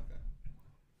worried. Hold on. Okay.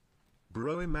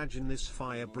 Bro, imagine this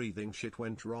fire breathing shit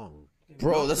went wrong.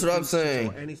 Bro, that's what I'm Or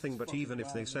saying. anything, but even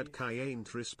if they said Kai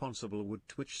ain't responsible, would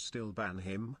Twitch still ban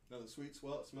him? No, the sweet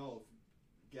smell of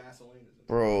gasoline is in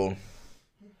Bro.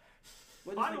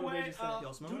 What By this the nigga way,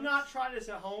 just said? do not try this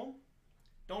at home.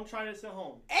 Don't try this at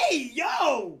home. Hey,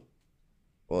 yo!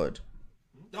 What?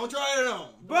 Don't try it on.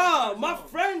 Bro, my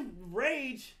friend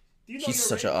Rage. Do you know He's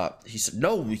your such rage? a op. He said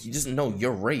no. He doesn't know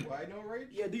your rate. Why no rage?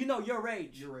 Yeah, do you know your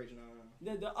Rage? Your rage,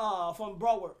 no. From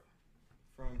Broward.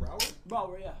 From Broward?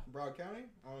 Broward, yeah. Broward County?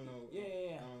 I don't know. Yeah.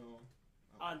 I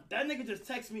don't know. That nigga just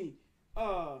text me.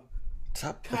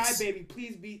 Top. Kai, baby,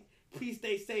 please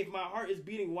stay safe. My heart is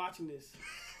beating watching this.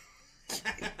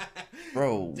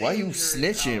 Bro, why you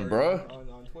snitching, bro?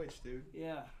 On Twitch, dude.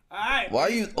 Yeah. All right. Why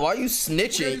you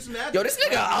snitching? Yo, this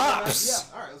nigga ops.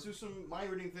 Yeah. All right, let's do some mind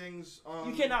reading things.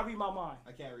 You cannot read my mind.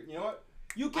 I can't read. You know what?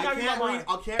 You cannot read my mind.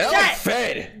 I can't L read.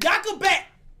 Fed. Y'all can bet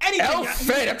anything. L Y'all-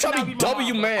 Fed. I'm you trying to cannot be read my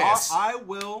W mind, bro. mass. I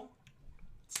will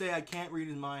say I can't read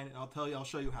his mind, and I'll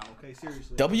show you how. Okay,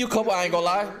 seriously. W couple. I ain't gonna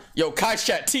lie. Yo, Kai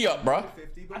chat T up, bro.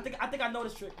 50, I think I know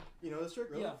this trick. you know this trick,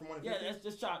 really? Yeah. From 1 to Yeah. 50? Let's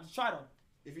just try though.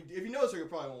 If you know this trick, it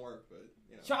probably won't work, but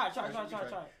you know. Try.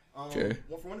 Okay.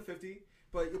 One from 1 to 50,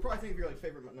 but you'll probably think of your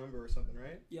favorite number or something,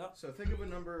 right? Yep. So think of a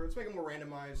number. Let's make it more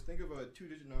randomized. Think of a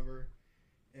 2-digit number,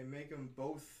 and make them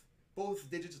both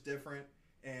digits different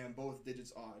and both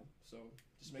digits odd. So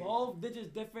just make Both digits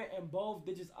different and both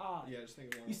digits odd. Yeah, just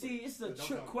think of one. You see, it's a Don't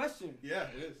trick count. question. Yeah,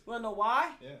 it is. Wanna know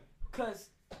why? Yeah. Cause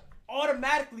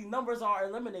automatically numbers are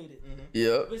eliminated,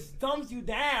 Yep. which dumbs you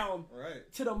down Right.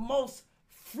 to the most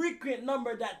frequent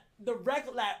number that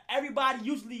everybody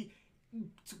usually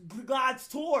glides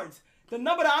towards. The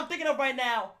number that I'm thinking of right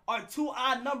now are 2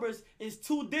 odd numbers, is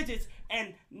 2 digits,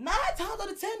 and 9 times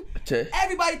out of 10, Okay.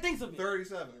 everybody thinks of it.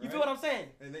 37. Right? You feel what I'm saying?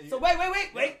 And then So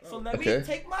wait. So let Okay. me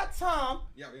take my time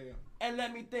Yeah. and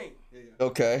let me think.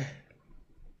 Okay.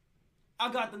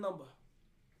 I got the number.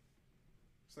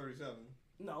 It's 37.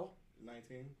 No.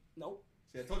 19. Nope.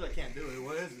 See, I told you I can't do it.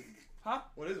 What is it? Huh?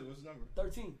 What is it? What's the number?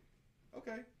 13.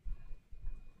 Okay.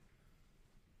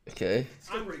 Okay.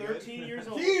 I'm pretty good. 13 years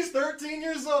old. He's 13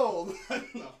 years old.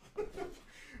 No.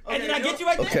 And did I get you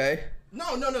right there? Okay.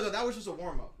 No. That was just a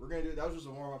warm up. We're gonna do. That was just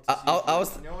a warm up. I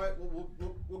was. You know what?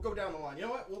 We'll go down the line. You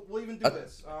know what? We'll even do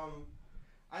this.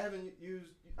 I haven't used.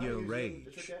 YourRAGE.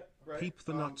 the trick yet, right? Keep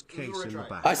the nut this is case what we're in the gonna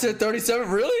try. back. I said 37.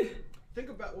 Really? Think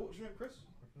about what was your name, Chris?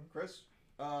 Chris.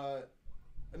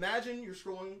 Imagine you're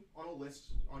scrolling on a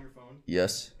list on your phone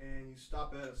Yes. and you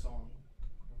stop at a song.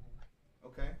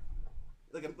 Okay.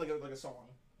 Like a song.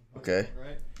 Okay.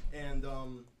 Right. And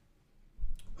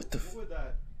What the? what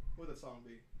would that song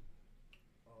be?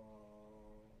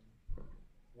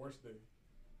 Worst day.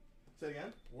 Say it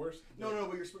again. Worst. No,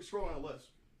 but you're scrolling on a list.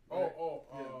 Oh, right?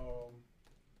 oh,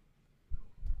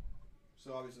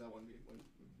 So obviously that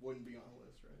wouldn't be on the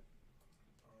list, right?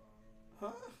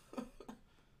 Huh?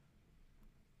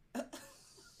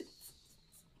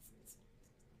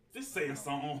 Just say a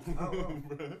song.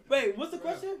 Wait, what's the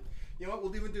question? You know what?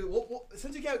 We'll even do. We'll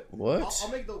since you get What? I'll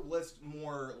make the list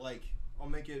more like I'll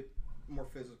make it more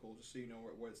physical, just so you know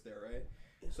where it's there, right?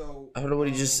 So I don't know what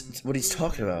he's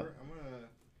talking about. I'm gonna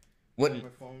What? on my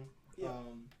phone. Yeah.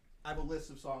 I have a list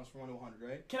of songs from 1 to 100,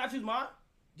 right? Can I choose mine?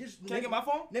 Just Can I get my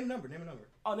phone? Name a number.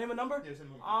 Oh, name a number? Yeah, name a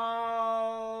number.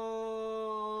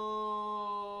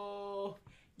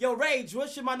 Yo, Rage, what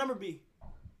should my number be?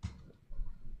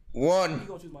 1. You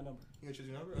gonna choose my number? You gonna choose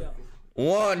your number? Yeah. Alright, cool.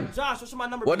 1. Josh, what should my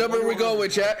number What be? number we go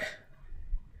with, chat?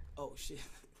 Oh, shit.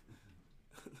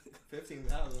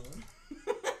 15,000.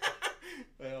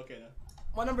 Wait, okay now.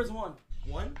 My number is 1.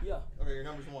 1? Yeah. Okay, your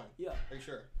number's 1. Yeah. Are you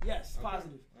sure? Yes, Okay.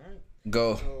 positive. All right.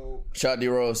 Go. So Shot D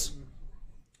Rose.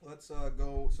 let's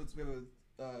go. So we have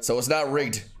a. So it's not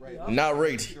rigged. Right. Yeah. Not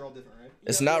rigged. They're all different, right?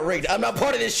 It's not rigged. I'm not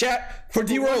part of this chat for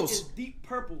D The one Rose. is Deep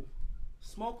Purple.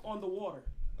 Smoke on the Water.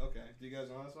 Okay. Do you guys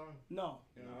know that song? No.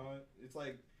 You know it? It's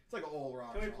like an old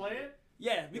rock. Can we song. play it?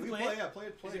 Yeah, we We can can play it. Yeah, play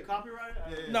it. Is it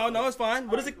copyrighted? No, it's fine.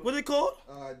 What is it? What is it called?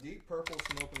 Deep Purple,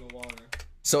 Smoke in the Water.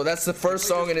 So that's the first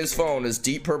song in his phone is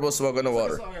Deep Purple Smoke on the It's like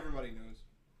a Water. song everybody knows.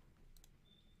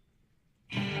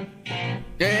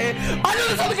 Yeah, I know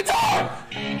this on the guitar.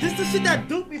 This the shit that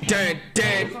Duke be. Dun,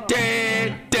 dun,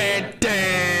 dun, dun, dun.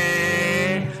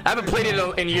 I haven't played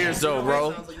it in years though,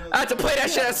 bro. I had to play that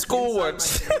shit at school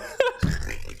once.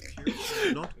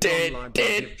 Not Dun, online dun,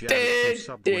 budget dun, Janix or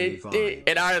Subway dun, dun. vibe.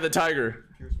 And Eye of the Tiger.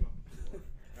 Pure Smoke.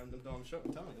 I'm on the show.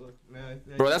 I'm telling you. Look, man.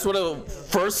 Bro, that's one of the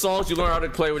first songs you learn how to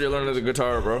play when you're learning the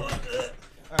guitar, bro.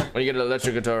 When you get an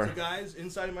electric guitar. So guys,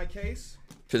 inside of my case.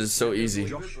 Because it's so easy.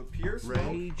 Josh, Pure Smoke.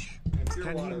 Rage, And pure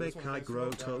can water. you This make one's I like grow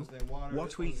smoke, that tall? one's named water, What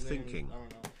this we one's named- thinking? I don't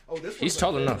know. Oh, this He's one's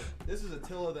tall like- enough. This is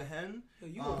Attila the Hen. Yo,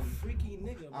 you a freaky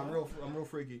nigga, bro. I'm real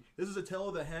freaky. This is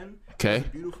Attila the Hen. Okay. It's a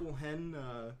beautiful hen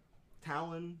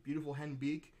talon, beautiful hen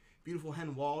beak, beautiful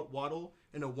hen waddle,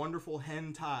 and a wonderful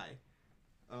hen tie.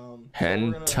 So we're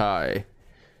gonna- Hentai.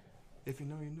 If you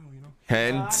know, you know, you know.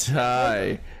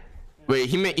 Hentai. Wait,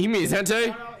 he means hentai?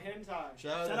 Shout out hentai. Shout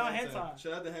Shout out out hentai. hentai.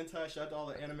 Shout out the hentai. Shout out to all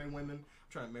the anime women. I'm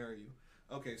trying to marry you.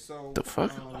 Okay, so. The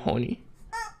fuck? Horny.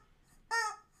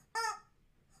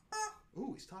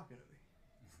 Ooh, he's talking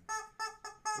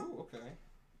to me. Ooh, okay.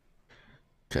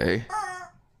 Okay. Oh,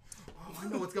 I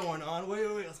know what's going on. Wait,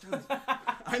 let's do this.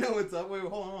 I know what's up. Wait,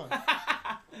 hold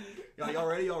on. Y'all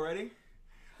ready?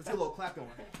 Let's get a little clap going.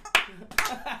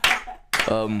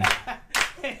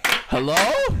 Hello?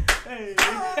 Hey.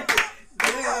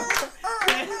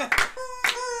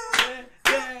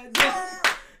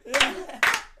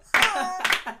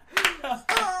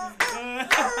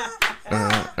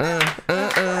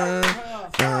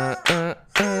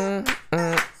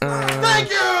 Thank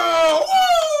you!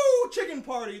 Woo! Chicken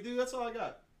party, dude. That's all I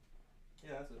got.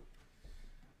 Yeah, that's it.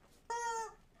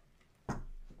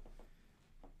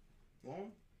 Well,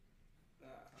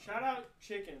 Shout out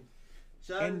chicken.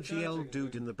 shout out to NGL chicken.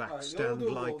 dude in the back Alright, stand we'll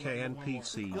do like one more.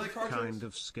 ANPC, You like cartoons? kind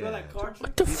of Feel scared. like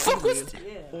cartridge? The fuck was Did he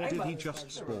Yeah, or I did he like just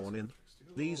cartridge. spawn in?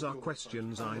 These are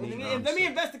questions I Let need me answered.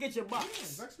 investigate your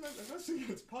box.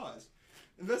 Investigate. Pause.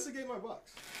 Investigate my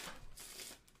box.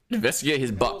 Investigate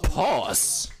his butt.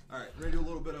 Pause. Alright, we're gonna do a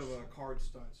little bit of card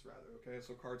stunts, rather, okay?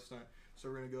 So, card stunt. So,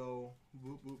 we're gonna go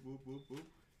boop, boop, boop, boop, boop.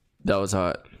 That was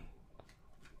hot.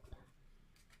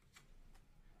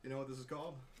 You know what this is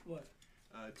called? What?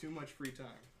 Too much free time.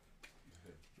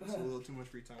 That's a little too much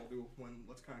free time. We'll do one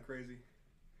that's kind of crazy.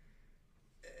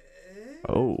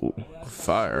 Oh,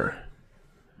 fire.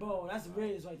 Bro, that's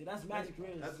Riz right there. That's magic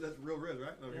Riz. That's real Riz, right?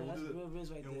 Okay, Yeah, we'll that's do real it. Riz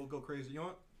right And there. we'll go crazy. You know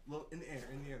what? Little in the air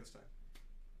this time.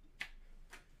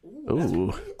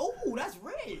 Ooh. Ooh, that's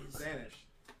Riz. Vanish.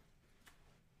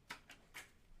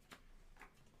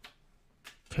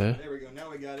 Okay. There we go. Now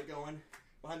we got it going.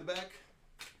 Behind the back.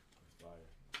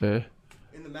 Okay.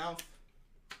 In the mouth.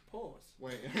 Pause.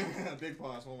 Wait. Big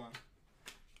pause. Hold on.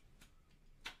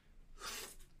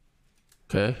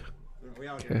 Okay. We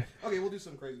out here. Okay, we'll do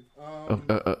something crazy.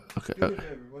 Okay. Do me a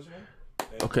favor. What's your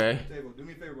name? Okay. Table. Do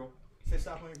me a favor, bro. Say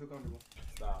stop when you feel comfortable.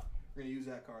 Stop. We're gonna use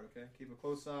that card, okay? Keep a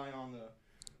close eye on the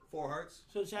 4 hearts.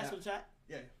 So the chat, so the chat.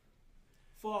 Yeah.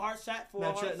 4 hearts chat, 4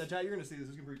 Now, hearts. chat, you're gonna see this.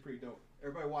 This is gonna be pretty dope.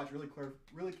 Everybody, watch really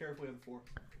carefully on the 4.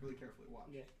 Really carefully watch.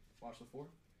 Yeah. Watch the 4.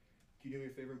 Can you do me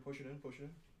a favor and push it in? Push it in.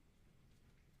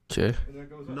 Okay. And then it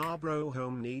goes up. Nah, bro,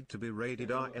 home need to be raided,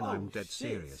 and I'm dead shit.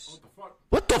 serious.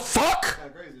 What the fuck? Kind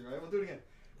of crazy, right? We'll do it again.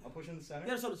 I'll push in the center. You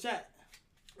gotta show the chat.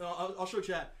 I'll show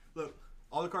chat. Look,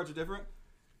 all the cards are different,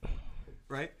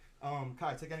 right?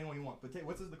 Kai, take any one you want. But take,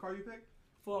 what's the card you pick?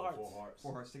 4 hearts.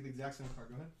 4 hearts. Take the exact same card.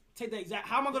 Go ahead. Take the exact.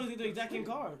 How am I gonna do the exact same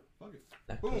card? Fuck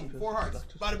it. Boom. 4 hearts.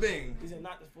 Bada bing. These are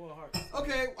not the 4 hearts.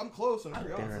 Okay, I'm close. I'm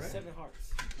pretty off, right? 7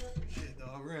 hearts. Shit,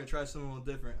 dog. We're gonna try something a little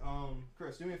different.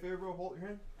 Chris, do me a favor, bro. Hold your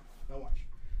hand. Now watch.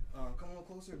 Come a little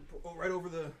closer. Oh, right over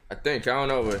the. I think. I don't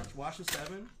know. But... Watch the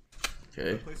 7.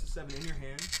 Okay. Place the 7 in your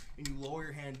hand, and you lower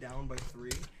your hand down by 3.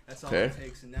 That's all Okay. it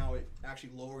takes, and now it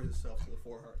actually lowers itself to the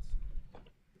 4 hearts.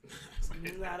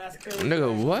 Nah, that's crazy.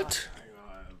 Nigga, what?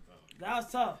 That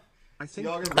was tough. I think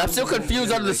I'm still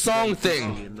confused on the song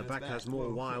thing. in the back has more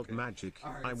wild magic.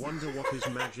 Alright. I wonder what his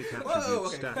magic Whoa,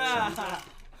 attribute okay. stats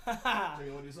are. So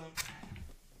you want to do something?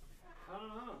 I don't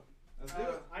know. Let's do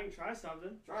it. I can try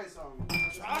something. Try something.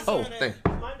 Oh, thank.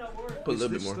 Might not work. Put a Is little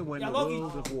this bit the more. when Yeah, the Loki-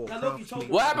 World of yeah, Loki Warcraft choked.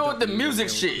 meets What happened with the the music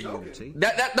real shit? community?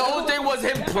 The only thing was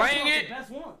him playing The it,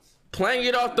 best ones. playing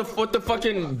it off with the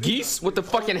fucking geese with the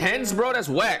fucking hens, bro. That's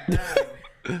whack.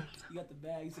 You got the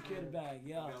bag. You secure the bag.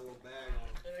 Yeah. Got a little bag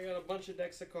on. And I got a bunch of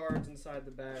decks of cards inside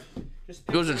the bag. Just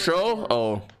pick Goes a one. troll?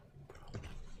 Oh,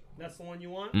 That's the one you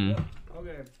want? Mm.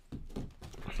 Okay.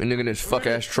 and nigga, this fuck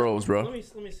ass trolls, bro. Let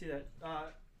me see that.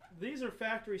 These are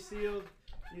factory sealed.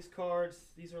 These cards,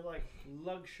 these are like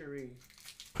luxury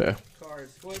Okay.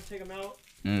 cards. Go ahead and take them out.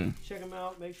 Check them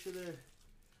out. Make sure they're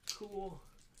cool.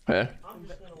 Okay. I'm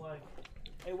just gonna like,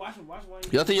 Hey, watch him. Watch one.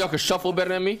 Y'all think y'all can shuffle better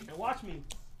than me? and watch me.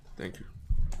 Thank you.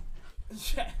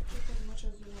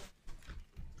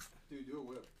 Dude, do a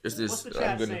whip. Just What's this. the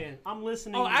chat saying? I'm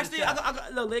listening. Oh, to the actually, chat. I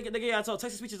got look. They get y'all told.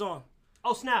 Text speech is on.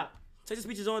 Oh snap! Text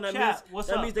speech is on. That Chat, means what's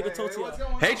that up? means they can talk to what's you.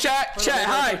 going Hey, on? chat,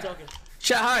 hi.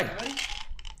 Chat, hi. Ready?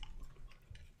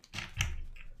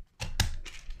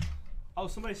 Oh,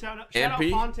 somebody shout out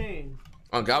MP? Fontaine.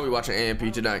 Oh God, we watching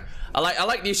AMP tonight. I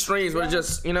like these streams where it's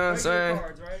just, you know what I'm Regular saying?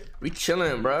 cards, right? We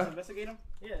chilling, bro. Investigate them.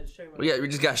 Yeah, just check them out. We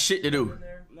just got shit to do. In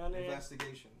there. None there.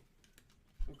 Investigation.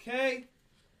 Okay.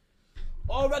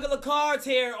 All regular cards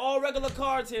here. All regular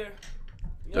cards here.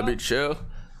 That'll be chill.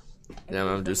 Damn,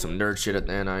 I'm gonna do some nerd shit at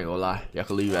the end. I ain't gonna lie. Y'all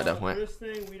can leave at that point. First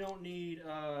thing, we don't need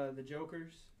the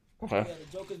jokers. Okay. Yeah,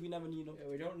 the jokers we never need them. Yeah,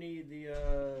 we don't need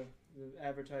the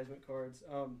advertisement cards.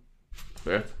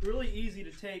 Yeah. It's really easy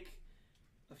to take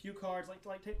a few cards,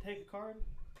 like take a card,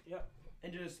 Yep.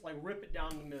 and just like rip it down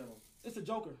the middle. It's a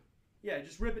joker. Yeah,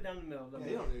 just rip it down the middle. Yeah,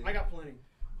 you don't need it. I got plenty.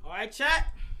 All right, chat.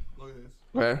 Look at this.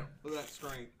 Okay. Look at that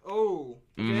strength. Oh.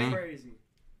 Mhm. Crazy.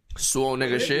 Swole nigga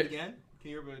Hit it shit. Again.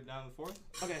 Can you rip it down to the 4th?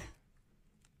 Okay.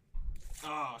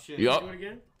 Oh shit. Yup. Do it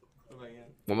again. Go back again.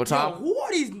 One more Yo, time. who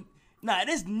are these? Nah,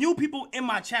 there's new people in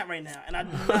my chat right now, and I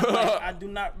do not, like, I do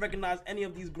not recognize any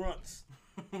of these grunts.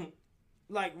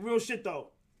 Like real shit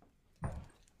though.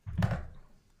 That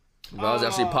was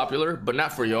actually popular, but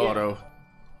not for y'all though.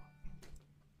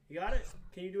 You got it.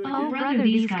 Can you do it Oh, again? brother,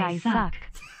 these guys suck.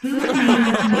 Boo,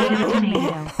 tomato, tomato.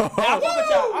 I fuck with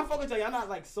y'all. I fuck with y'all. Y'all not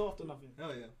like soft or nothing.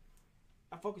 Hell yeah.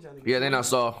 I fuck with y'all. Niggas. Yeah, they not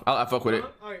soft. I fuck with it.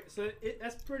 All right, so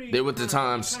that's pretty. They with the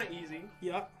times. Kind of easy,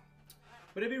 Yeah.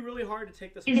 but it'd be really hard to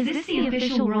take this. Is this the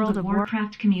official World of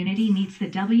Warcraft community meets the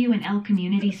W and L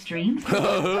community stream?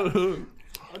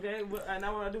 Okay.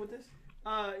 Now what do I do with this?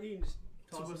 You can just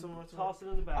Toss it somewhere, toss it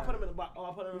in the bag. I put them in the box. Oh,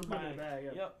 I put them in the Put it in bag.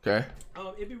 the bag, yeah. Yep.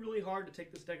 Okay. It'd be really hard to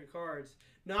take this deck of cards,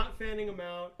 not fanning them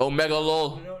out. Omega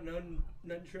lol.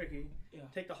 Nothing tricky. Yeah.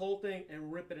 Take the whole thing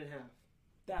and rip it in half.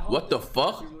 That whole What the thing.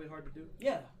 fuck? It'd be really hard to do.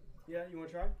 Yeah. Yeah, you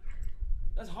want to try?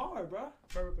 That's hard, bro.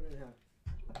 Try ripping it in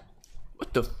half.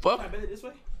 What the Can I fuck? bend it this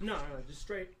way? No, just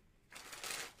straight.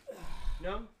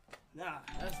 No? Nah,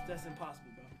 that's impossible,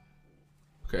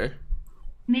 bro. Okay.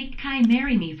 Make Kai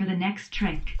marry me for the next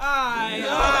trick.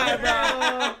 Alright,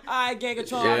 bro. Alright, gang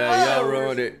control. Yeah, y'all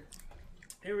ruined it.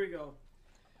 Here we go.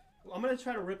 Well, I'm gonna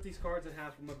try to rip these cards in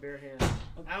half with my bare hand.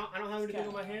 I don't have anything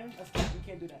on my hand. That's cap. You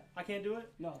can't do that. I can't do it.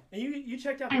 No. And you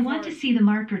checked out. The I want to cards. see the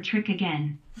marker trick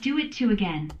again. Do it two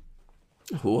again.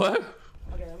 What?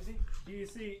 Okay, let me see. Do you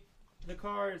see the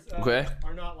cards? Okay.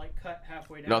 Are not like cut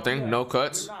halfway down. Nothing? No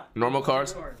cuts? Normal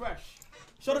cards? Fresh.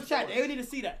 Show the chat. They need to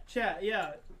see that. Chat,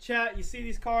 yeah, chat. You see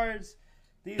these cards?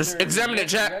 These Just are examine it,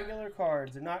 chat. Regular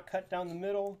cards. They're not cut down the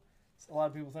middle. A lot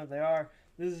of people think they are.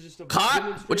 This is just a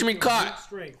Caught? What you mean demonstration of caught?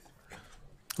 Strength.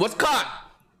 What's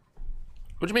caught?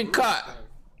 What you mean caught?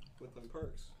 With them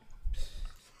perks.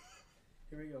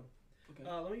 Here we go. Okay.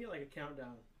 Let me get like a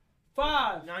countdown.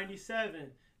 5,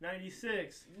 97,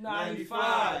 96,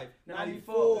 95,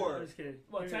 94. I'm just kidding.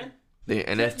 What, Here we 10? The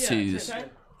go. NFTs. Yeah, 10.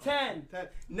 10,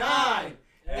 9,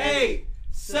 8,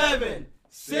 7,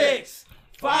 6,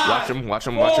 5. Watch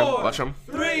him.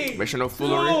 3, Make sure no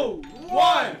foolery. 2,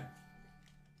 1.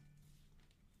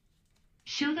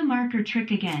 Show the marker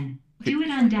trick again. Do it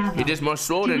on Davo. He just more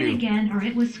swole Do than it you. again or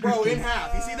it was scripted. Bro, in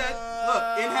half. You see that?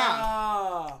 Look, in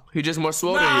half. He just more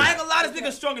swole Nah, than I you. ain't gonna lie, this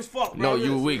nigga strong as fuck, bro. No,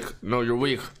 you weak. No, you're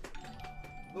weak.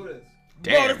 Look at this.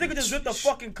 Bro, this nigga just ripped the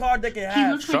fucking card deck in He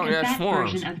half. looks Strong like a ass fat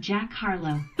forearms. version of Jack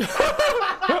Harlow.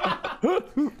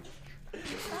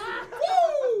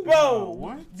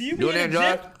 Bro, do you You mean and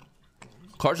legit? Jack?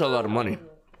 Cards are a lot of money.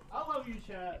 I love you,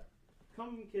 chat.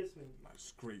 Come kiss me.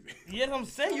 That's crazy. Yeah, that's what I'm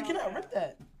saying. You cannot rip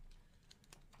that.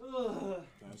 Ugh.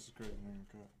 That's crazy.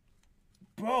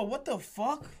 Bro, what the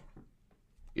fuck?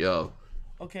 Yo.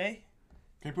 Okay.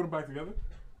 Can you put them back together?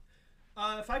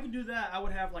 If I could do that, I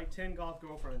would have like 10 golf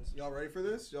girlfriends. Y'all ready for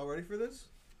this? Y'all ready for this?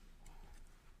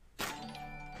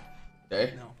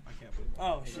 Hey. No, I can't put it back.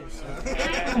 Oh,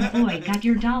 shit. Oh boy, got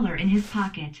your dollar in his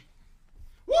pocket.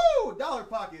 Woo! Dollar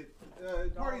pocket.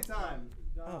 Party time.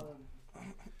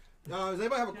 Does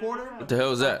anybody have a quarter? What the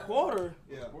hell is that? Quarter?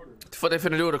 Yeah. What the fuck they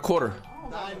finna do with a quarter?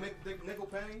 9 nickel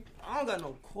penny. I don't got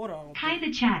no quarter. I don't Kai think.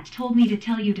 the chat told me to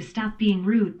tell you to stop being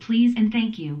rude, please and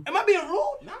thank you. Am I being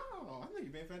rude? No, I think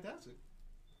you're being fantastic.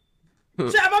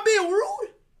 Chat, am I being rude?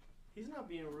 He's not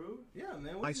being rude. Yeah,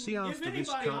 man. I see after this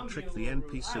anybody, I'm card trick the being a little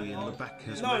NPC rude. in the back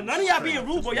has No, max none of y'all strength being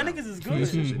rude, as bro. Y'all well. niggas is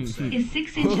This good. is insane. Is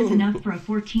 6 inches enough for a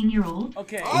 14-year-old?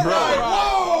 Okay. All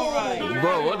right, whoa!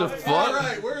 Bro, what the All fuck?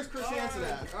 right, where's Chris Hansen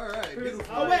at? All right.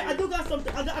 Oh, wait, I do got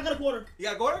something. I got a quarter. You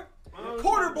got a quarter?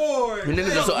 Quarter boy! You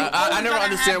niggas are so, I never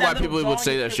understand why people would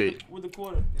say that shit. With the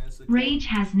quarter. Rage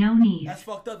has no knees. That's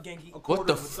fucked up, Genki. What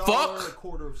the A dollar, fuck? a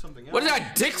quarter of something else. What is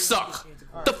that dick suck?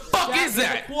 The fuck is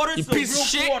that? quarter, You it's a piece of real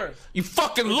shit. quarter. You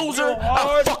fucking loser. real I'll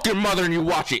hard. fuck your mother and you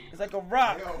watch it. It's like a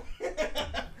rock. Yo.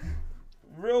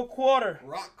 Real quarter.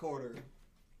 Rock quarter.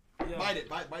 Yeah. Bite it,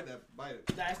 bite that, bite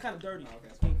it. Nah, it's kind of dirty. Okay,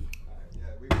 that's fine. All right, yeah,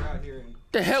 we were out here and...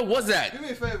 The hell was that? Do me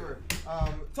a favor.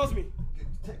 Talk to me.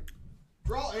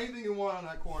 Draw anything you want on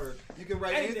that corner. You can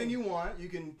write anything Anything. you want. You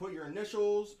can put your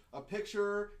initials, a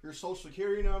picture, your social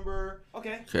security number,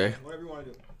 Okay. Okay. whatever you want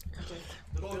to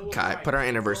do. Kai, put our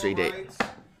anniversary date. Rights,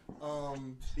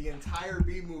 the entire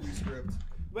B movie script.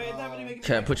 Wait, it's not really making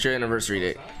Okay, put your anniversary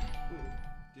date.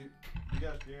 Dude, you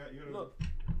gotta Look.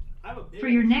 I have a big For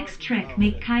your ass next fucking- trick,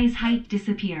 make Kai's height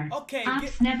disappear. Okay,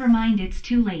 Ops, never mind, it's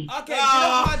too late. Okay, get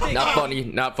off my dick. Not funny,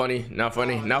 not funny, not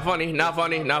funny, not funny, not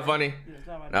funny, not funny,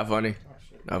 not funny,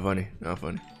 not funny, not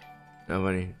funny, not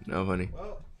funny, not funny,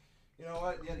 Well, you know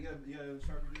what? You gotta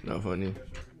sharpen it. not funny,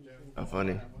 not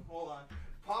funny. Hold on.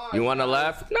 Pause. You wanna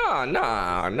laugh? Nah,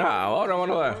 nah, nah. Why do I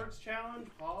wanna laugh? Words challenge,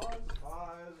 pause.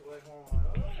 Pause. Wait, hold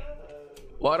on.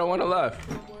 Why do I wanna laugh?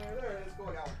 Somewhere there. Let's go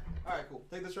down. All right, cool.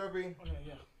 Take the Sharpie. Okay,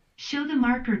 yeah. Show the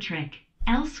marker trick.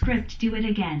 L script, do it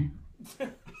again.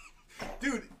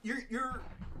 Dude, you're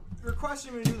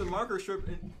requesting me to do the marker strip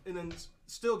and then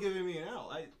still giving me an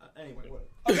L. Anyway, what?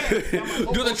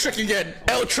 Do the trick again.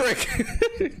 L trick.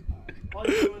 All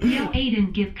you're doing Yo,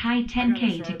 Aiden, give Kai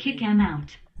 10k to kick him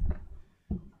out.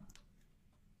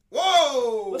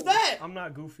 Whoa! What's that? I'm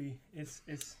not goofy. It's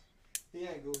He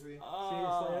ain't goofy. you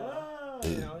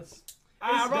know, it's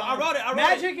I wrote it.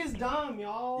 magic is dumb,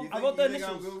 y'all. You I wrote the think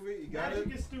I'm initials. goofy? You got Magic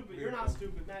it? is stupid. You're not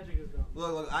stupid. Magic is dumb.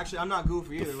 Look, actually, I'm not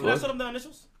goofy either. Can I show them the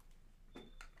initials?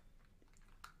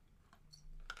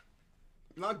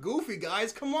 I'm not goofy,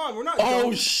 guys. Come on, we're not. Oh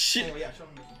dumb. shit. Anyway, yeah, show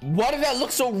them. Why did that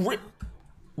look so What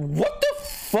the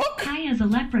fuck? Kai is a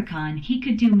leprechaun, he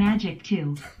could do magic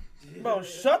too. Bro,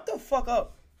 shut the fuck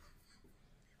up.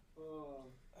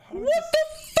 What the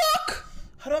fuck?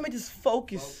 How do I make this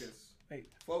focus? Focus. Wait.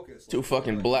 Focus. Too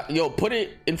fucking black. Yo, put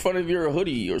it in front of your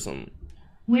hoodie or something.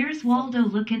 Where's Waldo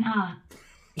looking? Ah.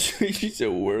 She said,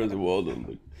 "Where's Waldo?"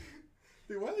 Dude,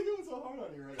 why are they going so hard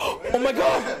on you right now? Oh my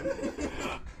god!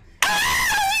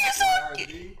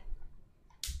 RRG.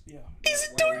 Yeah. He's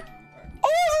doing. Oh,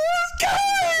 this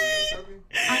guy!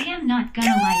 I am not gonna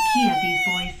lie, Kia, these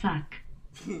boys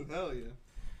suck. Hell yeah.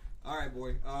 All right,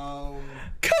 boy.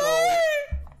 Kai!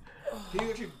 Can you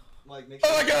actually like make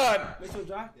sure? Oh my god! Make sure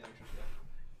dry. Yeah,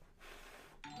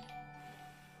 make sure.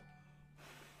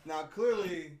 Now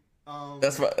clearly,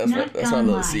 That's why I Not love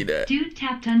gonna to see lie. that. Dude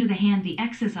tapped under the hand the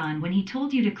X is on when he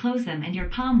told you to close them and your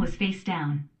palm was face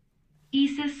down.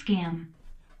 Issa scam.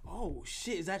 Oh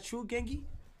shit, is that true, Genki?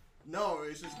 no,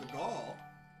 it's just the gall.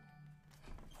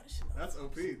 That's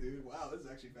OP, dude. Wow, this is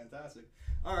actually fantastic.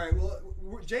 All right, well,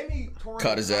 Jamie tore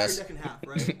Cut the his entire ass. deck in half,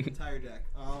 right? The entire deck.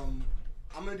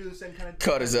 I'm gonna do the same kind of.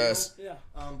 Cut his ass. Yeah.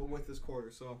 But with this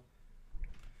quarter, so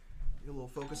get a little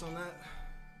focus on that.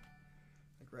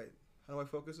 Like right How do I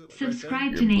focus it? Like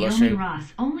Subscribe You're to Naomi blushing.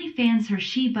 Ross. OnlyFans her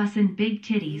she bussin' big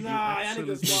titties. Nah, I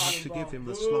Absolutely niggas have wild, to bro. give him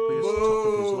the sloppiest top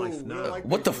of his life We don't now. like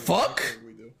What the pictures. fuck?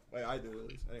 We do. Wait, I do at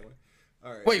least. Anyway.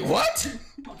 All right. Wait, what?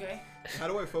 Okay. How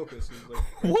do I focus? Is like,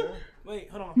 What? there? Wait,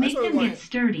 hold on. Make what them I get want.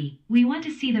 sturdy. We want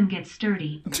to see them get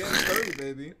sturdy. I'm getting sturdy,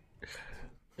 baby.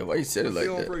 Yo, why you said it I'm like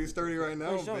feeling that? pretty sturdy right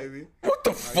now, Wait, show it. baby. What the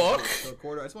All right, fuck? so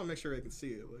quarter. I just want to make sure they can see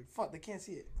it. Like, Fuck, they can't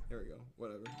see it. there we go.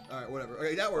 Whatever. All right, whatever.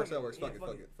 Okay, that works. That works. Fuck it.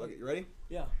 Fuck it. Fuck it. You ready?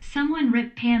 Yeah. Someone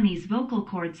rip Pammy's vocal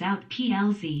cords out.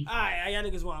 PLZ. Alright, y'all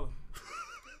niggas wild.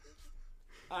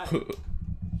 Alright, what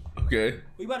Okay.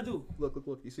 you about to do? Look, look,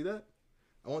 look. You see that?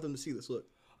 I want them to see this. Look.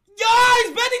 Yo,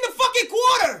 he's bending the fucking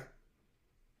quarter!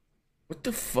 What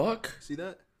the fuck? See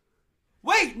that?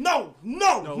 Wait, no,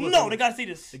 look. they gotta see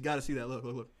this. They gotta see that. Look,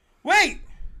 look, look. Wait!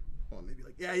 Oh, maybe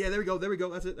like yeah. There we go. There we go.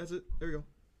 That's it. That's it. There we go.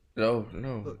 No,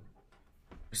 no. Look.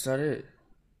 It's not it.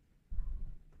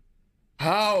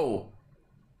 How?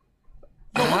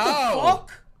 Yo, what How? the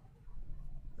fuck?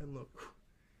 And look.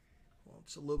 Well,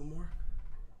 just a little bit more.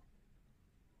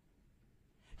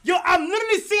 Yo, I'm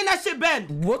literally seeing that shit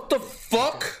bend. What the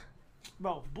fuck?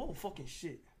 Bro, bull fucking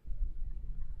shit.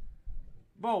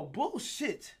 Bro,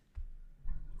 bullshit.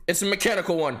 It's a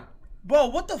mechanical one. Bro,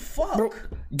 what the fuck? Bro,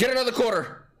 get another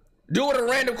quarter. Do it a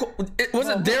random. Was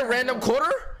it their random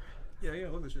quarter? Yeah, yeah.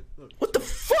 Look at this shit. Look. What the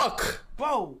fuck?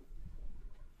 Bro,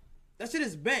 that shit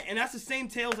is bent, and that's the same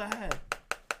tails I had.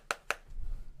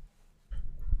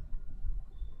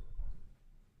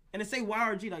 And it say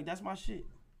YRG, like that's my shit.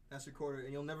 That's your quarter,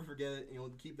 and you'll never forget it, and you'll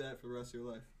keep that for the rest of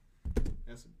your life.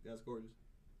 That's gorgeous.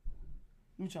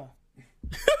 Let me try.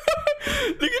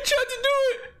 Nigga tried to do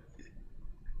it.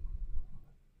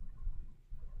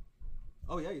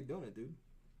 Oh yeah, you're doing it, dude.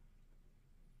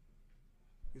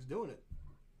 He's doing it.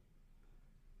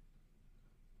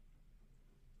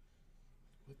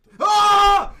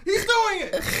 Ah! He's doing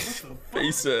it!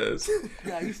 Faces.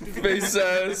 Yeah, you stupid.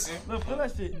 Faces. Look, put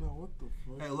that shit. What the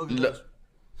fuck? Hey, look at Look.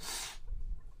 this.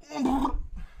 Damn.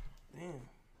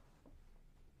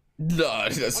 Nah, I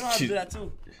that's know how to do cute. that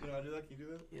too. You know how to do that? Can you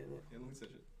do that? Yeah, Yeah, let me touch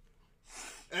it.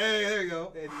 Hey, there you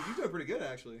go. Hey, you're doing pretty good,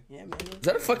 actually. yeah, man. Is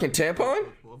that a fucking tampon?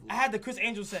 I had the Chris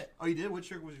Angel set. Oh, you did? Which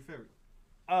shirt was your favorite?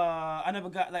 I never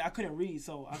got I couldn't read,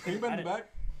 so I Can you couldn't. bend I the didn't-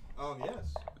 back? Yes.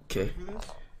 Okay. For this?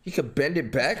 You can bend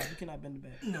it back? You cannot bend the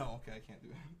back. No, okay, I can't do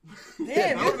that.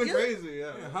 Damn, That would have been you- crazy,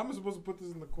 yeah. Yeah, how am I supposed to put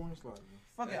this in the corn slot? Man?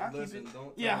 Fuck it, Hey, I'll listen, keep it.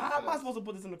 don't Yeah, tell how am I us. supposed to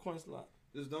put this in the coin slot?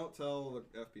 Just don't tell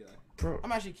the FBI. Bro.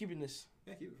 I'm actually keeping this.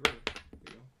 Yeah, keep it forever.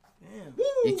 There Damn.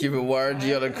 You keep it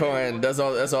YRG on the coin. That's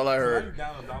all I Why you heard.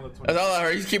 down $1.20? That's all I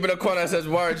heard. He's keeping a coin that says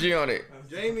YRG on it.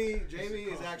 you go. Jamie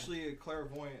is actually a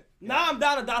clairvoyant. Now I'm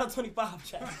down $1.25,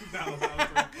 chat.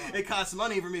 It costs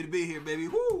money for me to be here, baby.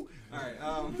 Woo! Alright,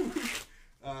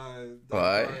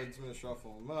 Alright. cards, I'm gonna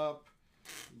shuffle them up.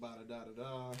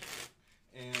 Ba-da-da-da-da.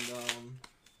 And,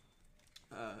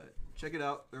 check it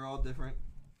out. They're all different.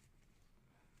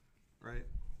 Right?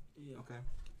 Yeah. Okay.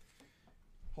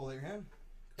 Hold out your hand.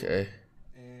 Okay.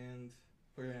 And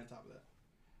put your hand on top of that.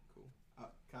 Cool.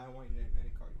 Kai, I want you to name any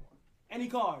card you want. Any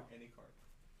card. Any card.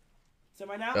 So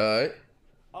right now? Alright.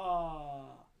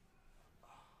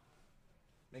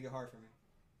 Make it hard for me.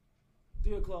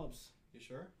 3 of clubs. You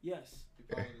sure? Yes. Be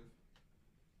positive.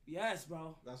 Yes,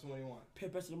 bro. That's the one you want.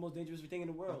 Pit press is the most dangerous thing in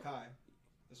the world. Kai,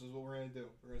 this is what we're gonna do.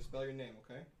 We're gonna spell your name,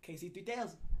 okay? KC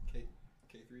 3000.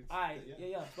 K3. Alright,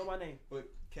 yeah. Spell my name. But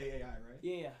K-A-I, right?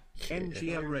 Yeah.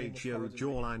 NGRAGE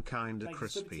jawline kinda Like,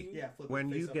 crispy. Yeah. Flip it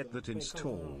When face you up, get though. that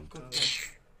installed.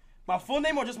 My full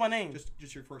name or just my name?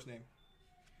 Just your first name.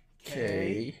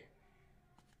 K.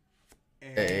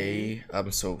 A.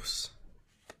 I'm so.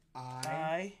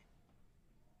 I.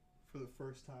 For the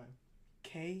first time.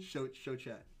 K. Show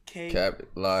chat. K. Cap.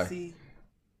 Lie. C.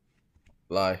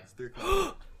 Lie. It's 3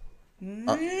 o'clock.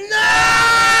 No!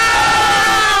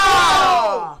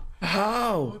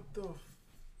 How? What the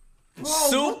f-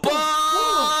 Super.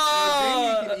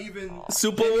 Jamie can even.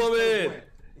 Superwoman.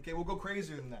 Okay, we'll go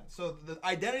crazier than that. So the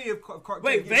identity of card.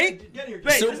 Wait, vape? Get here.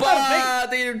 Vape. Super. It's not a vape.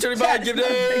 Thank you, 25. Give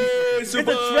it.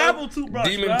 Super. It's a travel toothbrush,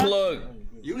 Demon bruh. plug.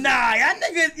 Nah, y'all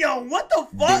niggas, yo, what the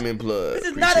fuck? Demon plug. This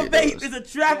is not a Appreciate vape. those.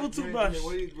 It's a travel Jimmy, toothbrush.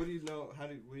 What do you know? What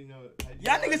do you know?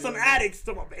 Y'all niggas some addicts.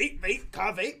 Talking about vape,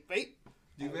 car vape.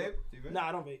 Do you vape? Nah,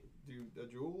 I don't vape. Do you a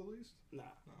jewel at least? Nah.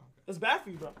 Oh, okay. It's bad for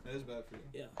you, bro. That is bad for you.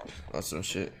 Yeah. That's some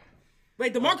shit.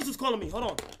 Wait, DeMarcus was calling me. Hold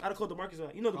on. I gotta call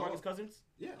DeMarcus. You know DeMarcus Cousins?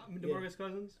 Yeah. DeMarcus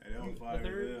Cousins. Hey, that was fire as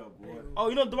third? hell, boy. Oh,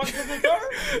 you know DeMarcus Cousins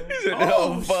third? He said,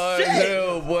 Oh, "Oh, fuck, shit."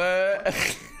 hell, boy."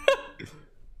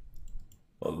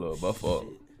 Oh, Lord, my fault.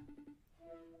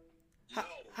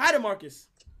 Hi, DeMarcus.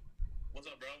 What's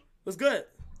up, bro? What's good?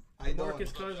 How you doing?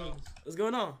 Marcus Cousins. What's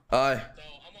going on? Aye. So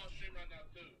I'm on stream right now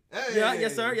too. Hey. Yeah,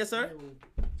 yes sir, yes sir.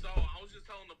 So I was just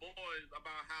telling the boys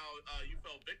about how you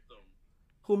fell victim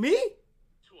Who, me?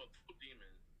 to a throat demon.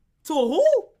 To a who?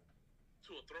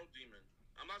 To a throat demon.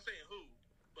 I'm not saying who,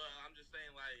 but I'm just saying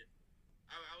like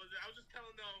I was just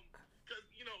telling them because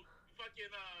you know fucking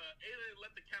Alien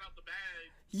let the cat out the bag.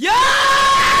 Yo!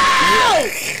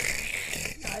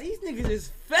 Nah, these niggas is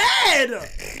fed.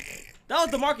 That was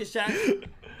the Marcus chat.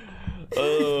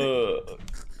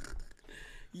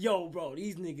 Yo, bro,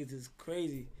 these niggas is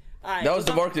crazy. All right, That was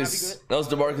so DeMarcus. That was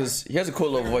DeMarcus. He has a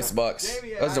cool little voice box.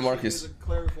 Jamie That's actually DeMarcus. is a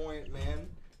clairvoyant man.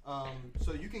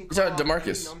 So you can Is cut that off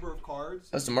DeMarcus? any number of cards.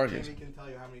 That's DeMarcus. Jamie can tell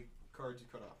you how many cards you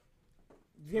cut off.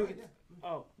 You mean-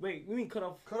 Oh, wait, you mean cut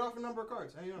off? Cut off a number of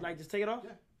cards. Any number. Like just take it off?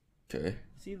 Yeah. Okay.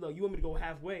 See, look, you want me to go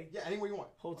halfway? Yeah, anywhere you want.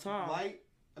 Whole time. Light.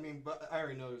 I mean, but I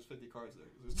already know there's 50 cards there.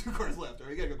 There's 2 cards left. Right?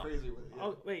 You gotta go crazy with it. Yeah.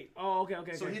 Oh, wait. Oh,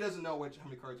 okay. So he doesn't know how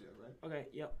many cards you have, right? Okay,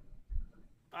 yep.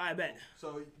 I bet.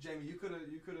 So Jamie, he could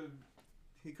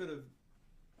have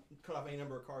cut off any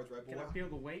number of cards, right? But Can I feel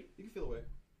the weight? you can feel the way.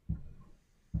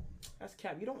 That's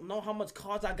cap. You don't know how much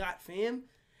cards I got, fam.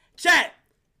 Chat.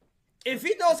 If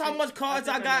he knows how much cards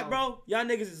I think I got, know. bro, y'all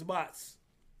niggas is bots.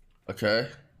 Okay.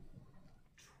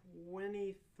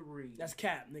 23. That's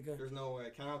cap, nigga. There's no way.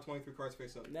 Count out 23 cards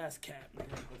face up. That's cap,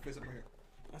 nigga. Face up right here.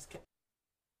 That's cap.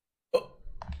 Oh.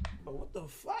 Oh, what the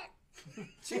fuck?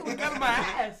 She was grabbing my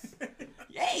ass.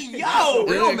 Hey, yo.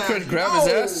 Really couldn't grab his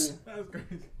ass. That was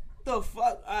crazy. The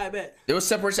fuck? I bet. There was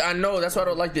separation. I know. That's why I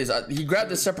don't like this. He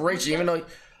grabbed the separation, even though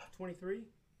 23.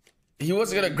 he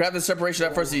wasn't gonna grab the separation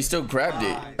at first. He still grabbed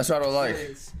it. That's what I don't like.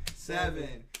 6,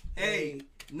 7, 8,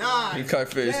 9, He cut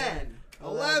face. 10,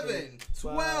 11,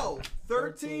 12,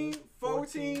 13,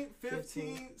 14,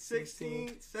 15,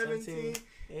 16, 17,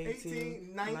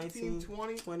 18, 19,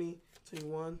 20. 20,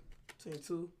 21,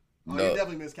 22. Oh, No. you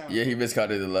definitely miscounted. Yeah, he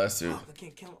miscounted the last two. Fuck, I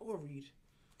can't count or read.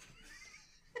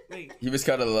 Wait. He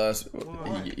miscounted the last.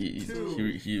 One,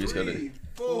 He miscounted. 3,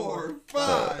 4,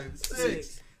 5,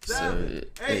 6, 7,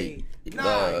 8,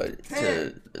 9,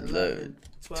 10, 11,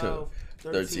 12,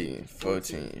 13,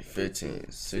 14,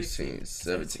 15, 16,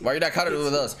 17. Why are you not counting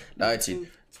with us? 19,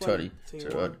 20,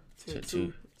 21,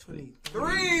 22,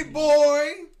 3, boy!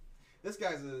 This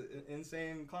guy's an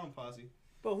insane clown posse.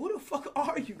 Bro, who the fuck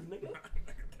are you, nigga?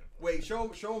 Wait, show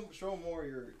more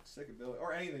your sick ability,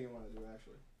 or anything you want to do,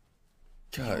 actually.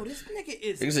 Yo, God. this nigga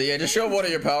is. You can say, yeah, just show one of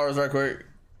your powers right quick.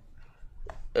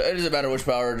 It doesn't matter which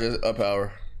power, just a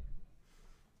power.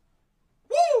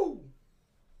 Woo!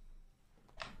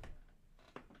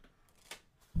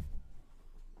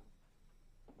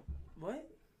 What?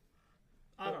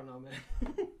 I don't know,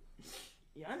 man.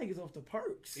 Y'all niggas off the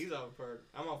perks. He's off perk.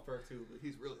 I'm off perk too, but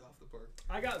he's really off the perk.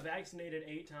 I got vaccinated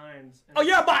 8 times. and Oh,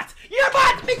 you're a bot! You're a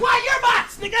bot! Be quiet! You're a bot,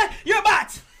 nigga! You're a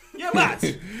bot! You're a bot!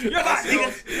 You're a bot,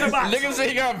 nigga! You're a bot! Nigga said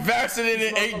he got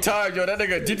vaccinated 8 times, yo. That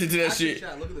nigga addicted to that Actually, shit.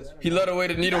 chat, look at this. He let away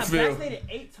the needle got field. vaccinated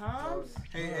 8 times?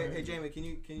 Hey, Jamie, can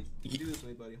you do this with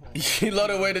me, buddy? Hold on. He let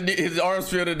away his arms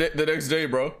feel the next day,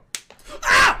 bro.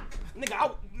 Ah! Nigga, I...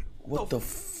 What the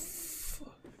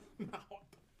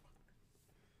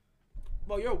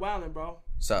Bro, you're wildin', bro.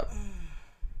 Stop.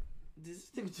 This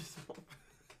nigga just...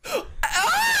 If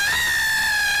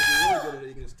you're really good at it,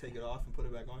 you can just take it off and put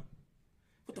it back on.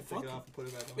 What the Take fuck? it off and put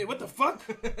it back on. Wait, what the fuck?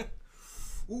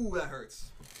 Ooh, that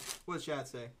hurts. What does chat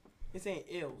say? This ain't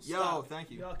ill. Yo, Stop.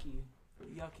 thank you. Yucky.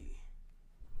 Yucky.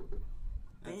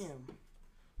 That's- Damn.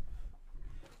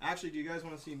 Actually, do you guys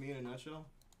want to see me in a nutshell?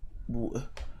 Wha-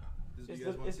 Do you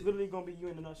guys wanna It's see? literally gonna be you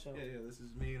in a nutshell. Yeah, this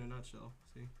is me in a nutshell.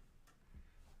 See?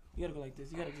 You gotta go like this.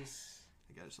 You gotta just...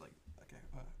 I gotta just like, okay.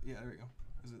 Yeah, there we go.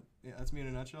 Is it? Yeah, that's me in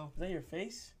a nutshell. Is that your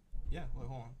face? Yeah, wait,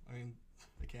 hold on. I mean,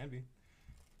 it can be. Is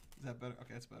that better?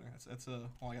 Okay, that's better. That's hold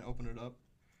on, I gotta open it up.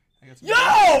 I got some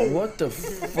Yo! What the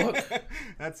fuck?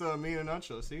 That's me in a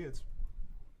nutshell. See, it's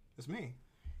me.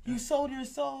 You sold your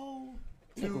soul.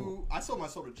 I sold my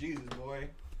soul to Jesus, boy.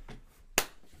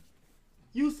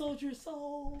 You sold your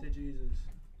soul. To Jesus.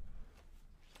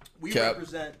 We Cap.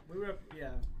 represent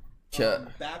Yeah.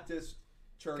 Chat. Baptist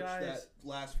church Guys. that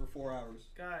lasts for 4 hours.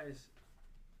 Guys,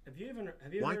 have you ever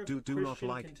White heard do of not Christian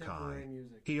like contemporary Kai.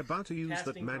 music? He about to use that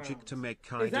Casting magic crowns. to make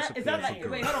Kai Is that disappear like... for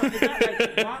Wait, good. hold on. Is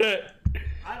that like... rock?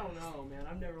 I don't know, man.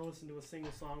 I've never listened to a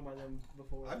single song by them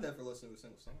before. I've never listened to a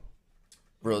single song.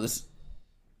 Bro, this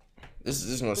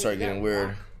is gonna start getting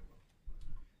weird.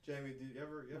 Jamie, did you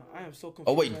ever I am so confused.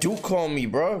 Oh wait, Duke called me,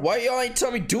 bro. Why y'all ain't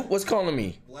tell me Duke was calling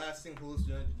me? blasting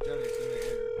hallucinogenics in the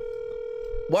air?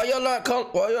 Why y'all not call?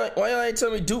 Why y'all ain't tell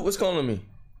me Duke was calling me?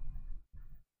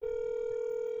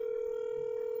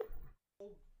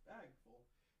 Bag full.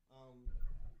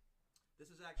 This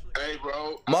is actually. Hey,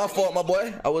 bro. My fault, my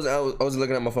boy. I was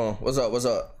looking at my phone. What's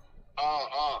up?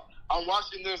 I'm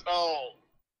watching this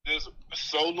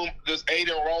this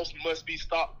Adin Ross must be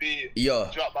stopped bid.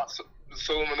 Yeah. Dropped by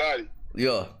Illuminati.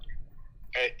 Yeah.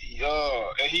 And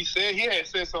he had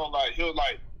said something like he'll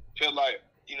like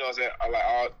you know what I'm saying, I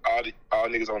like all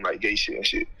niggas on like gay shit and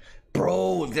shit.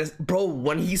 Bro,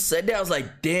 when he said that, I was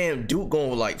like, damn, Duke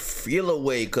gonna like feel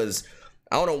away, cause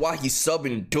I don't know why he's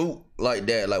subbing Duke like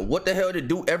that. Like, what the hell did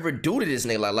Duke ever do to this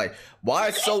nigga? Like why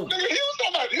it's so? He was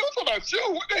talking about you.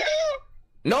 What the hell?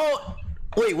 No,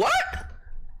 wait, what?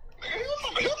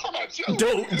 He was talking about you.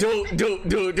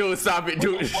 Dude, stop it,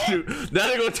 dude. That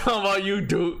ain't gonna talk about you,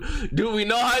 dude. Dude, we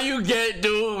know how you get,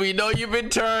 dude. We know you've been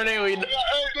turning. We know.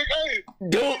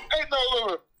 Dude. Hey,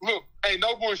 no, look. Hey,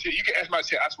 no bullshit. You can ask my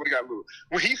chat. I swear to God, look.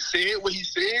 When he said what he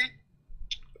said,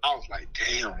 I was like,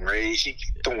 damn, Rage. He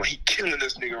killing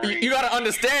this nigga, Rage. You gotta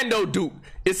understand, though, dude.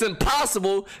 It's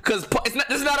impossible, because this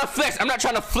is not a flex. I'm not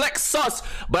trying to flex sus,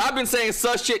 but I've been saying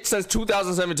sus shit since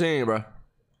 2017, bro.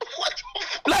 What?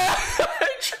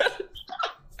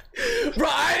 Bro,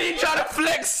 I ain't trying to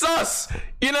flex sus.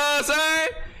 You know what I'm saying?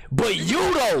 But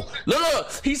you though,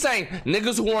 look, he's saying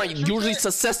niggas who aren't usually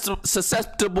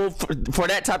susceptible for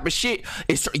that type of shit.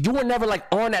 You were never like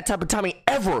on that type of timing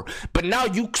ever. But now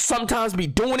you sometimes be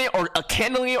doing it or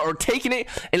handling it or taking it,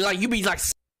 and like you be like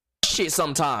shit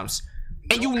sometimes,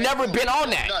 and you never been on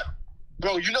that.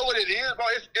 Bro, you know what it is, bro?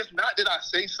 It's not that I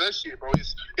say such shit, bro.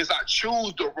 It's I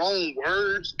choose the wrong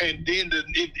words, and then the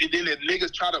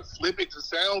niggas try to flip it to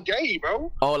sound gay, bro.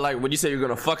 Oh, like when you say you're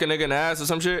gonna fuck a nigga in the ass or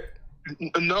some shit?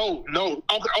 No.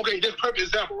 Okay, this perfect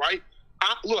example, right?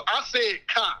 I said,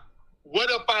 Kai, what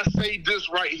if I say this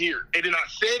right here? And then I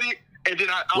said it, and then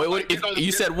I wait,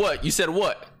 you said what? You said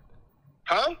what?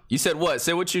 Huh? You said what?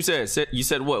 Say what you said. You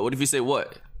said what? What if you say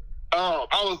what? I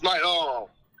was like,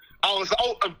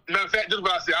 matter of fact, this is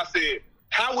what I said. I said,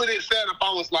 how would it sound if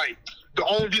I was like, the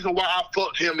only reason why I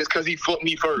fucked him is because he fucked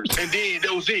me first, and then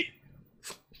that was it.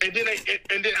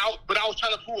 But I was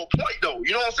trying to prove a point though.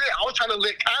 You know what I'm saying? I was trying to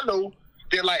let Kai know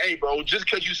that, like, hey, bro, just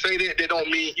because you say that don't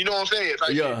mean, you know what I'm saying?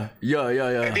 Like, yeah.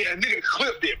 And then a nigga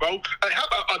clipped it, bro. How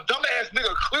about a dumbass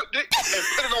nigga clipped it and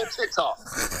put it on TikTok?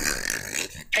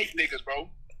 Hate niggas, bro.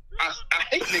 I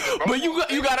hate niggas, bro. But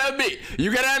you gotta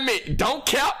admit, don't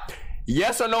cap.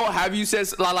 Yes or no? Have you said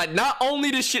like not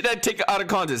only the shit that take it out of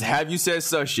context? Have you said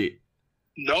such shit?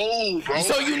 No, bro.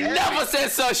 So you never said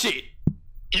such shit.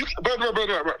 Bro.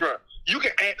 You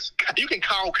can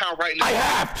call Kai right now. I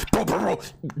have, bro.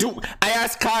 Dude, I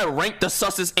asked Kai rank the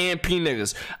sussest AMP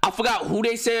niggas. I forgot who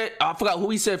he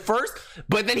said first,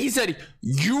 but then he said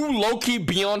you low key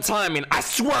be on time, and I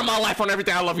swear my life on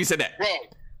everything I love. He said that. Bro.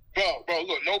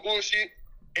 Look, no bullshit.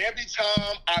 Every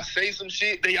time I say some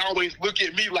shit, they always look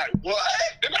at me like, what?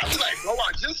 Then I be like, bro,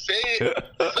 I just said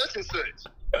such and such.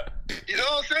 You know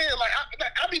what I'm saying? Like,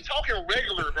 I be talking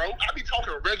regular, bro. I be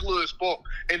talking regular as fuck.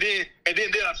 And then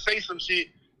they'll say some shit.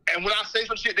 And when I say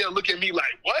some shit, they'll look at me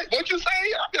like, what? What you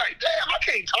say? I'll be like, damn, I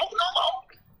can't talk no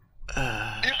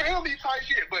more. You feel me? Type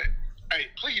shit. But, hey,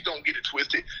 please don't get it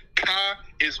twisted. Kai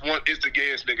is the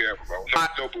gayest nigga ever, bro.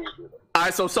 No bullshit. All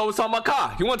right, so it's talking about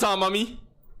Kai. You want to talk about me?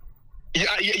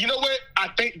 Yeah, you know what? I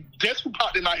think that's what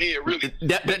popped in my head, really.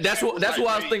 That's what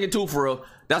I was thinking too, for real.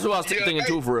 That's what I was thinking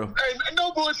too, for real. Hey,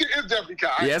 no bullshit. It's definitely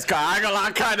Kai. Yes, Kai. I ain't gonna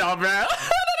lie, Kai, though, man.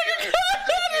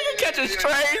 Catches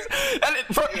trays.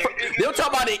 They'll talk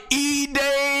about the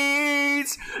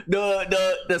E-days,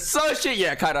 the sun shit.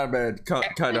 Yeah, Kai, down, man. Kai,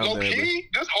 down, man.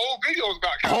 This whole video is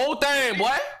about Kai. Whole thing,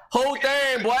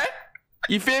 boy.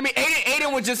 You feel me?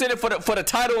 Adin was just in it for the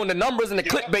title and the numbers and the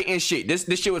clickbait and shit. This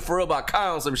shit was for real about Kai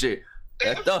on some shit.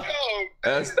 That's tough.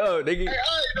 That's tough, nigga. Hey, I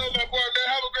ain't know my boy, man.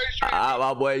 Have a great stream.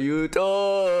 My boy, you too.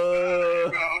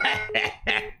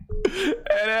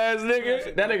 That ass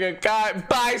nigga. That nigga Kai.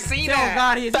 Bye, see that. Say on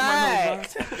God, he's in my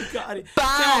nose, bro.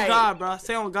 Say on God, bro.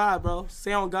 Say on God, bro.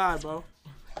 Say on God, bro.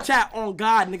 Chat on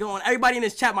God, nigga. On everybody in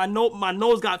this chat, my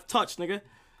nose got touched, nigga.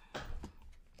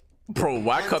 Bro,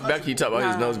 why cut back? He talk about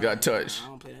his nose got touched. I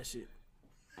don't play that shit.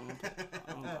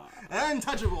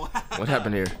 Untouchable. What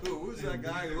happened here? Who's that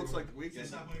guy who looks like the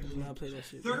weakest? I play that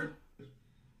shit. Third?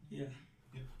 Yeah.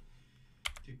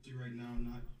 Kicked you right now,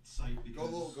 not sight. Go a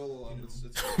little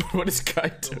up. What is Kai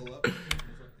Go a little up. Yeah,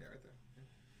 right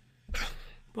there.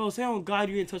 Bro, say on God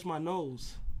you didn't touch my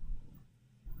nose.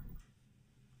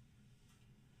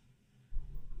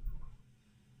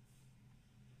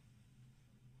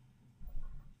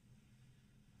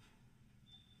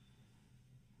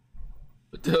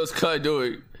 What the hell's Kai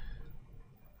doing?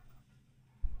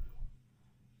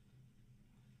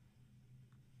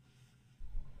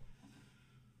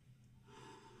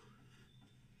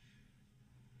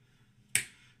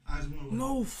 Nice one.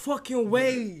 No fucking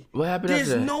way. What happened There's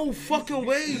after that? no fucking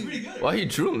way. Why are you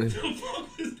drooling?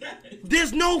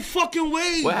 There's no fucking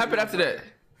way. What happened after that?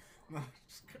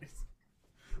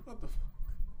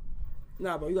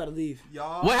 Nah, bro, you gotta leave.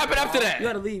 Y'all. What happened after You that?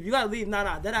 gotta leave. You gotta leave.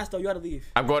 Nah. That ass though. You gotta leave.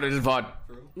 I'm going to this VOD.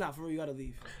 Nah, for real, you gotta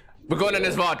leave. We're going in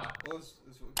this VOD. Well, it's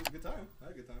a good time. I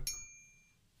had a good time.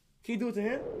 Can you do it to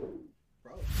him?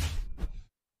 Probably.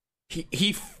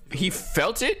 He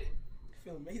felt it? I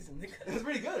feel amazing, nigga. That's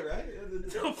pretty good, right? What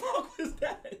the fuck was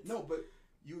that? No, but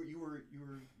you were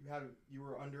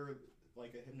under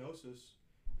like a hypnosis,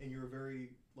 and you were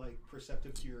very like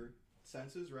perceptive to your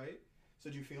senses, right? So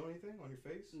did you feel anything on your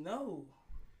face? No.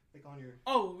 Like on your.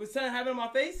 Oh, was something happening on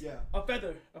my face? Yeah. A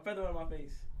feather on my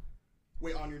face.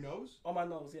 Wait, on your nose? On my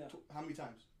nose, yeah. How many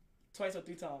times? Twice or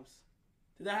 3 times.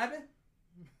 Did that happen?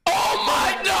 Oh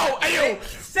my no! Hey yo!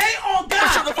 Say on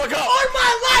God! Shut the fuck up! On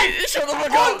my life! Shut the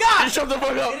fuck On up! God! Shut the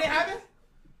fuck up! Did it happen?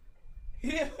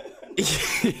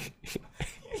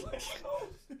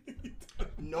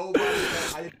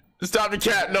 Nobody. Stop the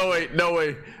cat! No way! No way!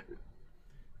 I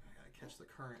gotta catch the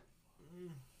current.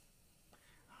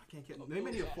 I can't get. Maybe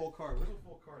I need a full card. Where's a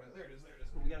full card? There it is. There it is.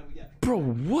 We got. Bro,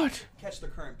 what? Catch the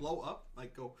current. Blow up.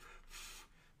 Like go.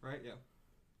 Right. Yeah.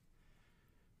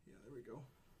 Yeah. There we go.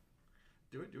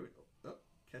 Do it. Oh,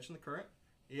 catching the current.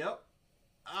 Yep.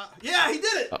 Yeah, he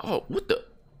did it. Oh, what the?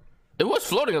 It was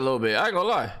floating a little bit. I ain't gonna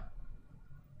lie.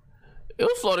 It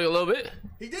was floating a little bit.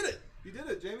 He did it. You did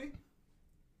it, Jamie.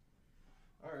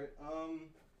 All right.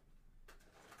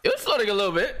 It was floating a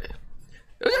little bit.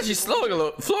 It was actually floating a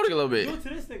little bit. Do it to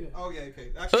this nigga. Oh yeah.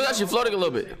 Okay. It was actually floating a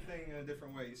little bit. Same thing in a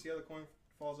different way. You see how the coin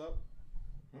falls up?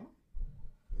 Huh?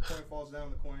 The coin falls down.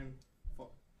 The coin.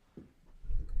 Oh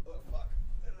fuck.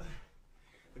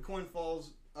 The coin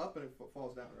falls up and it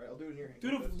falls down. Right. I'll do it in your hand.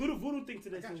 Do the voodoo thing to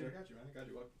this I got you, man. I got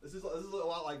you. This is a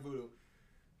lot like voodoo.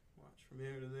 Watch from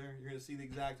here to there. You're gonna see the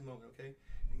exact moment, okay?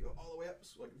 And you go all the way up,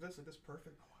 so like this,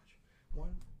 perfect. Watch. 1,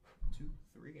 2,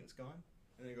 3, and it's gone.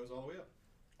 And then it goes all the way up.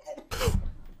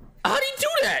 How'd he do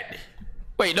that?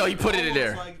 Wait, no, he put it in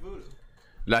there. Like voodoo.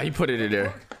 Nah, he put it in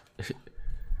there.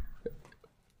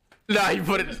 Nah, he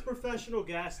put We're just it. professional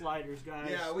gaslighters,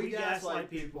 guys. Yeah, we gaslight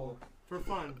people. For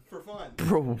fun. For fun.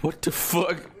 Bro, what the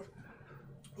fuck?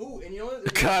 Ooh, and you know what?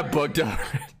 The guy bugged out.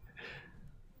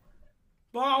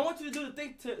 Bro, I want you to do the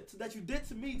thing that you did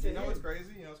to me. You know what's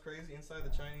crazy? Inside the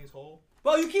Chinese hole.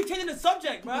 Bro, you keep changing the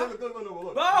subject, bro. Look.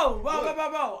 Bro.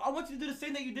 I want you to do the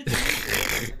same thing you did to me.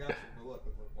 I got you. Well,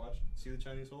 look. Watch. See the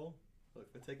Chinese hole? Look,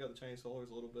 if I take out the Chinese hole,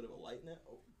 there's a little bit of a light in it.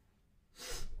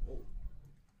 Oh.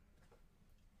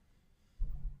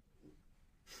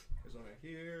 There's one right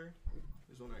here.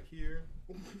 There's one right here.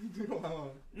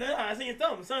 No, I seen your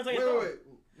thumb. It sounds like your thumb. Wait.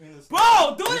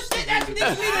 Bro, do the shit that you did to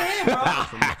me to him, bro.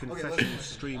 From the confession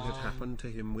stream had happened to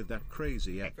him with that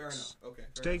crazy Fair ex. enough. Okay.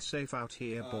 Stay safe out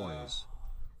here, boys.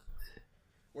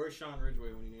 Where's Sean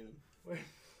Ridgway when you need him?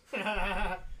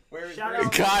 Where's Shout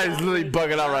out. Guy is literally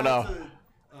bugging out right now.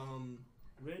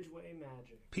 Ridgeway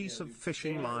magic. Piece of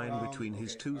fishing line between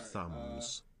his two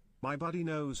thumbs. My buddy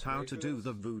knows how to do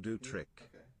the voodoo trick.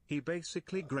 He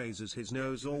basically grazes his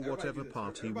nose or whatever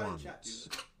part he wants.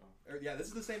 Yeah, this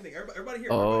is the same thing. Everybody here.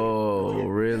 Oh,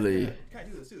 really? Can't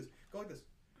do this. Go like this.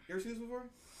 You ever seen this before?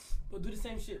 Well, do the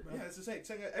same shit, bro. Yeah, it's the same.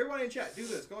 Everybody in chat, do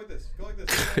this. Go like this.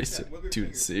 Do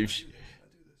the same shit.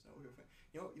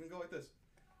 You know, you can go like this.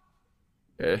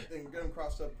 Okay. Then get them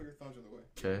crossed up. Put your thumbs in the way.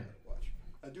 Okay. Watch.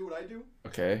 Now do what I do.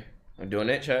 Okay. I'm doing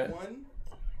it, chat. 1,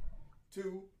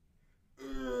 2,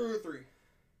 3.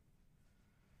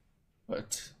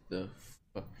 What the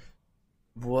fuck?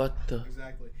 What the?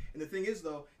 Exactly. And the thing is,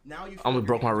 though, now you almost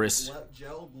broke my wrist.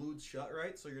 Gel glued shut,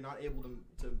 right? So you're not able to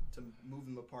move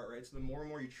them apart, right? So the more and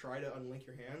more you try to unlink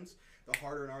your hands, the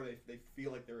harder and harder they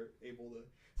feel like they're able to.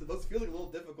 So those feel like a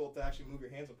little difficult to actually move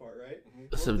your hands apart, right?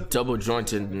 Some double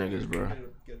jointed niggas, bro.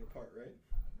 Get it apart, right?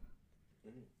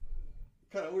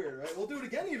 Kind of weird, right? We'll do it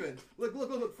again, even. Look,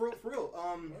 for real.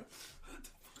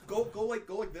 Go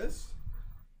like this,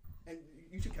 and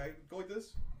you should go like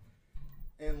this,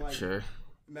 and like. Sure.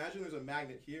 Imagine there's a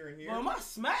magnet here and here. Bro, am I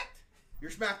smacked?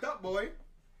 You're smacked up, boy.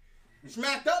 You're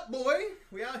smacked up, boy.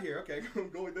 We out here. Okay,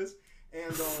 go with this.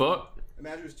 And fuck.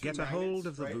 Imagine there's two Get a magnets, hold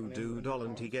of the right? voodoo doll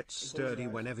and he gets sturdy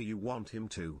whenever you want him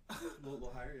to. A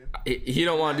little higher, yeah. He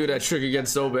don't want to do that trick again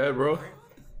so bad, bro.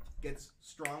 Gets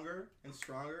stronger and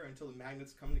stronger until the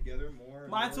magnets come together more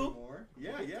and Mine more too? and more.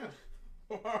 Yeah.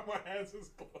 My hands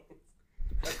is closed.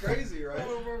 That's crazy, right?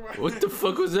 What the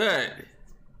fuck was that?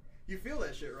 You feel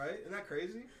that shit, right? Isn't that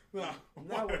crazy? No.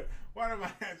 Why do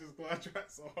my hands just go? I tried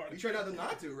so hard. You tried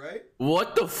not to, right?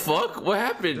 What the fuck? What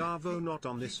happened? Darvo not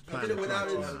on this I did planet it without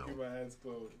right it. now. Keep my hands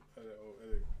closed.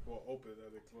 Well, open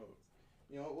and they close.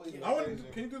 You know what?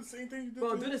 Can you do the same thing you did?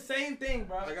 Bro, do the same thing,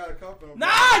 bro. I got a cup.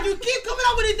 Nah, you keep coming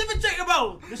up with these different tricks,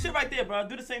 bro. This shit right there, bro.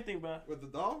 Do the same thing, bro. With the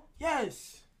doll?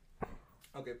 Yes.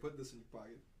 Okay, put this in your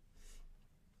pocket.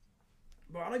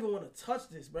 Bro, I don't even want to touch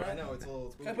this, bro. I know, it's a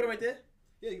little... Can I put it right there?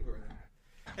 Yeah, you can put it right there.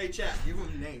 Hey, chat, give him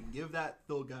a name. Give that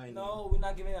little guy a name. No, we're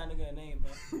not giving that nigga a name,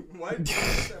 bro. Why do you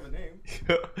have a name?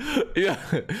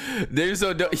 Yeah. They're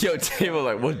so dumb. Yo, Table,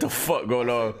 like, what the fuck going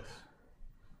on?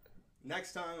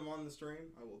 Next time I'm on the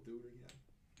stream, I will do it again.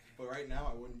 But right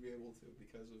now, I wouldn't be able to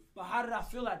because of... But how did I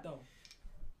feel that, though?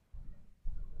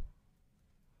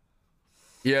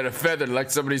 Yeah, the feather,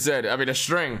 like somebody said. I mean, a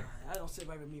string. I don't sit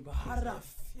right with me, but how did I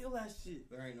feel that shit?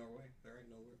 There ain't no way. There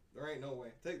ain't no way.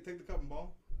 Take the cup and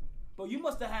ball. Bro, you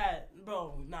must have had,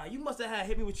 you must have had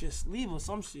hit me with your sleeve or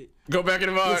some shit. Go back in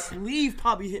the Your box. sleeve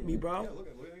probably hit me, bro. Yeah, look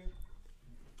at it.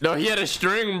 No, he had a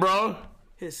string, bro.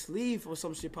 His sleeve or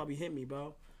some shit probably hit me,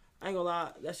 bro. I ain't gonna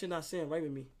lie, that shit not sitting right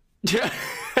with me. Yeah.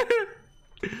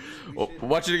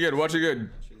 Watch it again. Watch it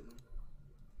again.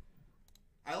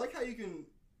 I like how you can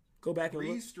go back and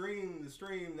re-stream the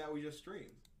stream that we just streamed.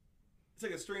 It's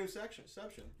like a stream section.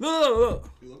 Look.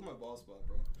 Dude, look at my ball spot,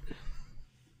 bro.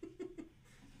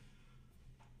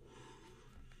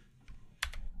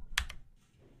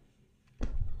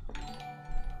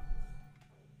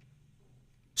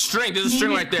 String. There's a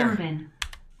string right there.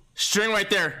 String right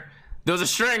there. There was a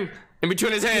string in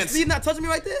between his hands. Is he not touching me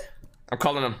right there? I'm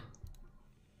calling him.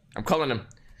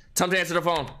 Tell him to answer the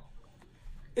phone.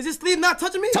 Is his sleeve not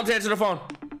touching me? Tell him to answer the phone.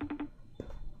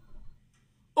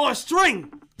 Oh, a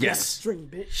string. Yes. String,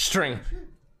 bitch. String.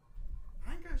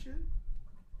 I ain't got shit.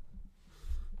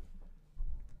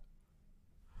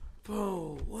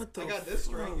 Bro, what the I got this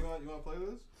string. You want to play with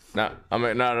this? Nah, I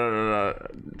mean, no.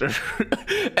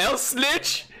 L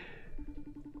snitch.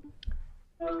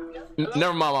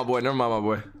 Never mind, my boy. Never mind,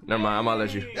 I'm gonna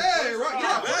let you. Hey, right,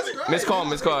 yeah, that's right. Miss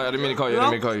call. I didn't mean to call you.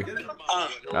 All right. Never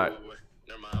mind,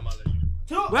 I'm gonna let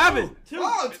you. What happened?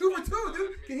 Oh, 2 for 2,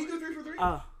 dude. Can he do 3 for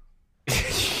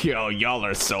 3? Yo, y'all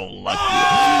are so lucky.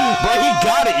 Bro, he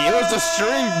got it. It was a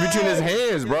string between his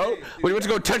hands, bro. When he went to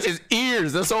go touch his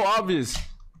ears, that's so obvious.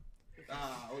 We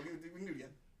can do it again.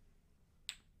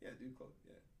 Yeah, dude, close.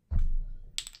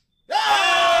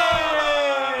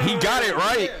 Yeah. He got it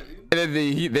right, and then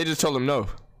they just told him no.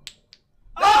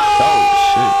 Oh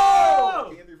shit!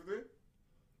 Can you get 3 for 3?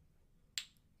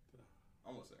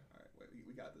 Almost there. All right, wait,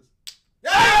 we got this.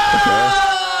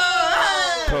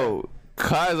 Bro,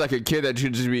 Kai's like a kid that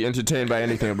should just be entertained by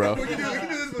anything, bro. We can do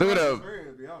this Look at him.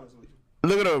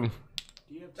 Look at him.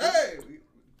 Hey, we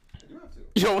do have to.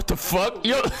 Yo, what the fuck?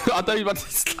 Yo, I thought he was about to.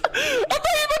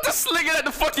 Sling it at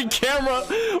the fucking camera.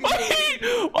 Why? I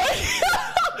thought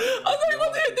he was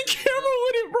about to hit the camera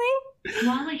with it, bro.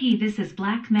 Wallahi, this is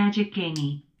Black Magic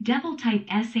Gangy. Devil type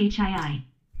SHII.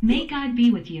 May God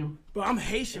be with you. Bro, I'm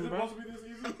Haitian, bro.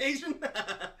 I'm Asian.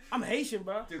 I'm Haitian,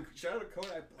 bro. Dude, shout out to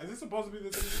Kodak. Is this supposed to be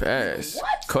this easy? Fast.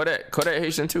 What? Kodak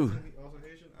Haitian too. Also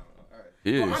Haitian? I don't know. All right.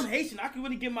 He is. Bro, I'm Haitian. I can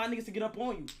really get my niggas to get up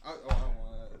on you. I don't want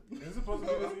Is it supposed to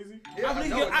be this easy? Yeah,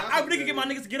 I really can get my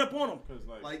niggas to get up on them.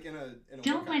 Like in a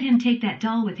Don't let him take that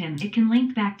doll with him. It can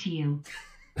link back to you.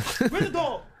 Where's the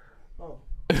doll? Oh.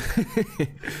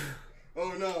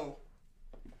 Oh no.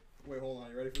 Wait, hold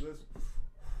on. You ready for this?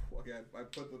 Okay, I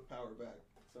put the power back.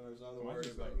 So there's nothing worried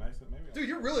about. Nice, maybe. Dude,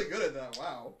 you're really good at that.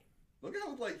 Wow. Look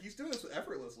how he's doing this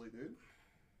effortlessly, dude.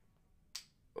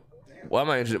 Damn. Why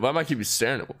am I keep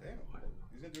staring at him? Damn.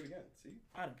 He's gonna do it again. See?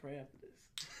 I had to pray after this.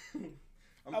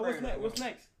 What's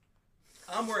next?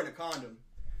 I'm wearing a condom.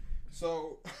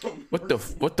 So. What the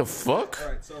fuck? All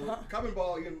right. So cup and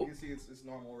ball, you can see it's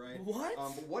normal, right? What?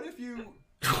 But what if you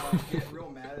get real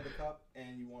mad at the cup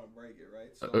and you want to break it,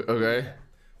 right? So, Okay.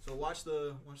 So watch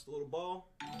the little ball.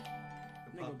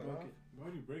 Nigga broke it. Why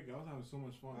do you break it? I was having so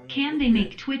much fun. Can they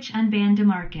make Twitch unban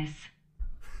DeMarcus?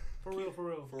 For real. For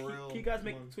real. Can you guys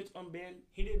make Twitch unban?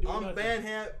 He didn't do nothing. Unban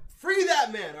him. Free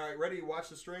that man. All right, ready? Watch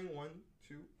the string. 1,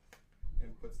 2,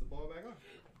 and puts the ball back on.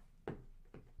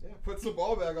 Yeah, puts the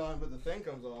ball back on, but the thing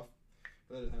comes off.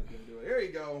 But that isn't gonna do it. Here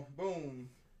you go. Boom.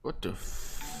 What the?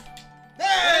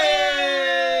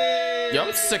 Hey! Yo,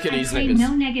 I'm sick of these I claim niggas.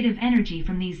 no negative energy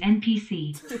from these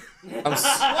NPC. Why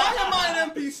am I an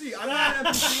NPC? I'm not an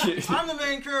NPC. I'm the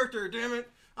main character. Damn it.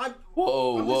 I'm just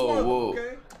one of them,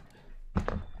 okay?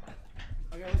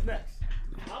 Okay, what's next?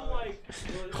 I'm like.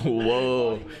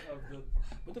 Whoa.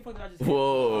 What the fuck did I just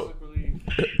Whoa.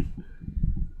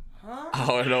 Huh? I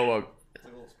don't know what.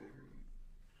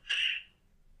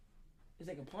 Is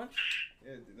it a punch?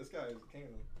 Yeah, dude, this guy is the king of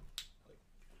them.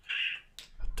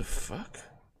 What the fuck?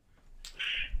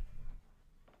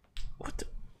 What the?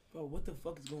 Bro, what the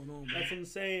fuck is going on, man? That's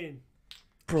insane.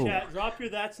 Bro. Chat, drop your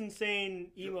that's insane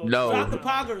emoji. No. Drop the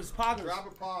poggers. Drop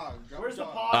a pog. Where's the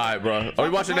pog? All right, bro. Are we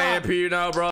watching AMP now, bro?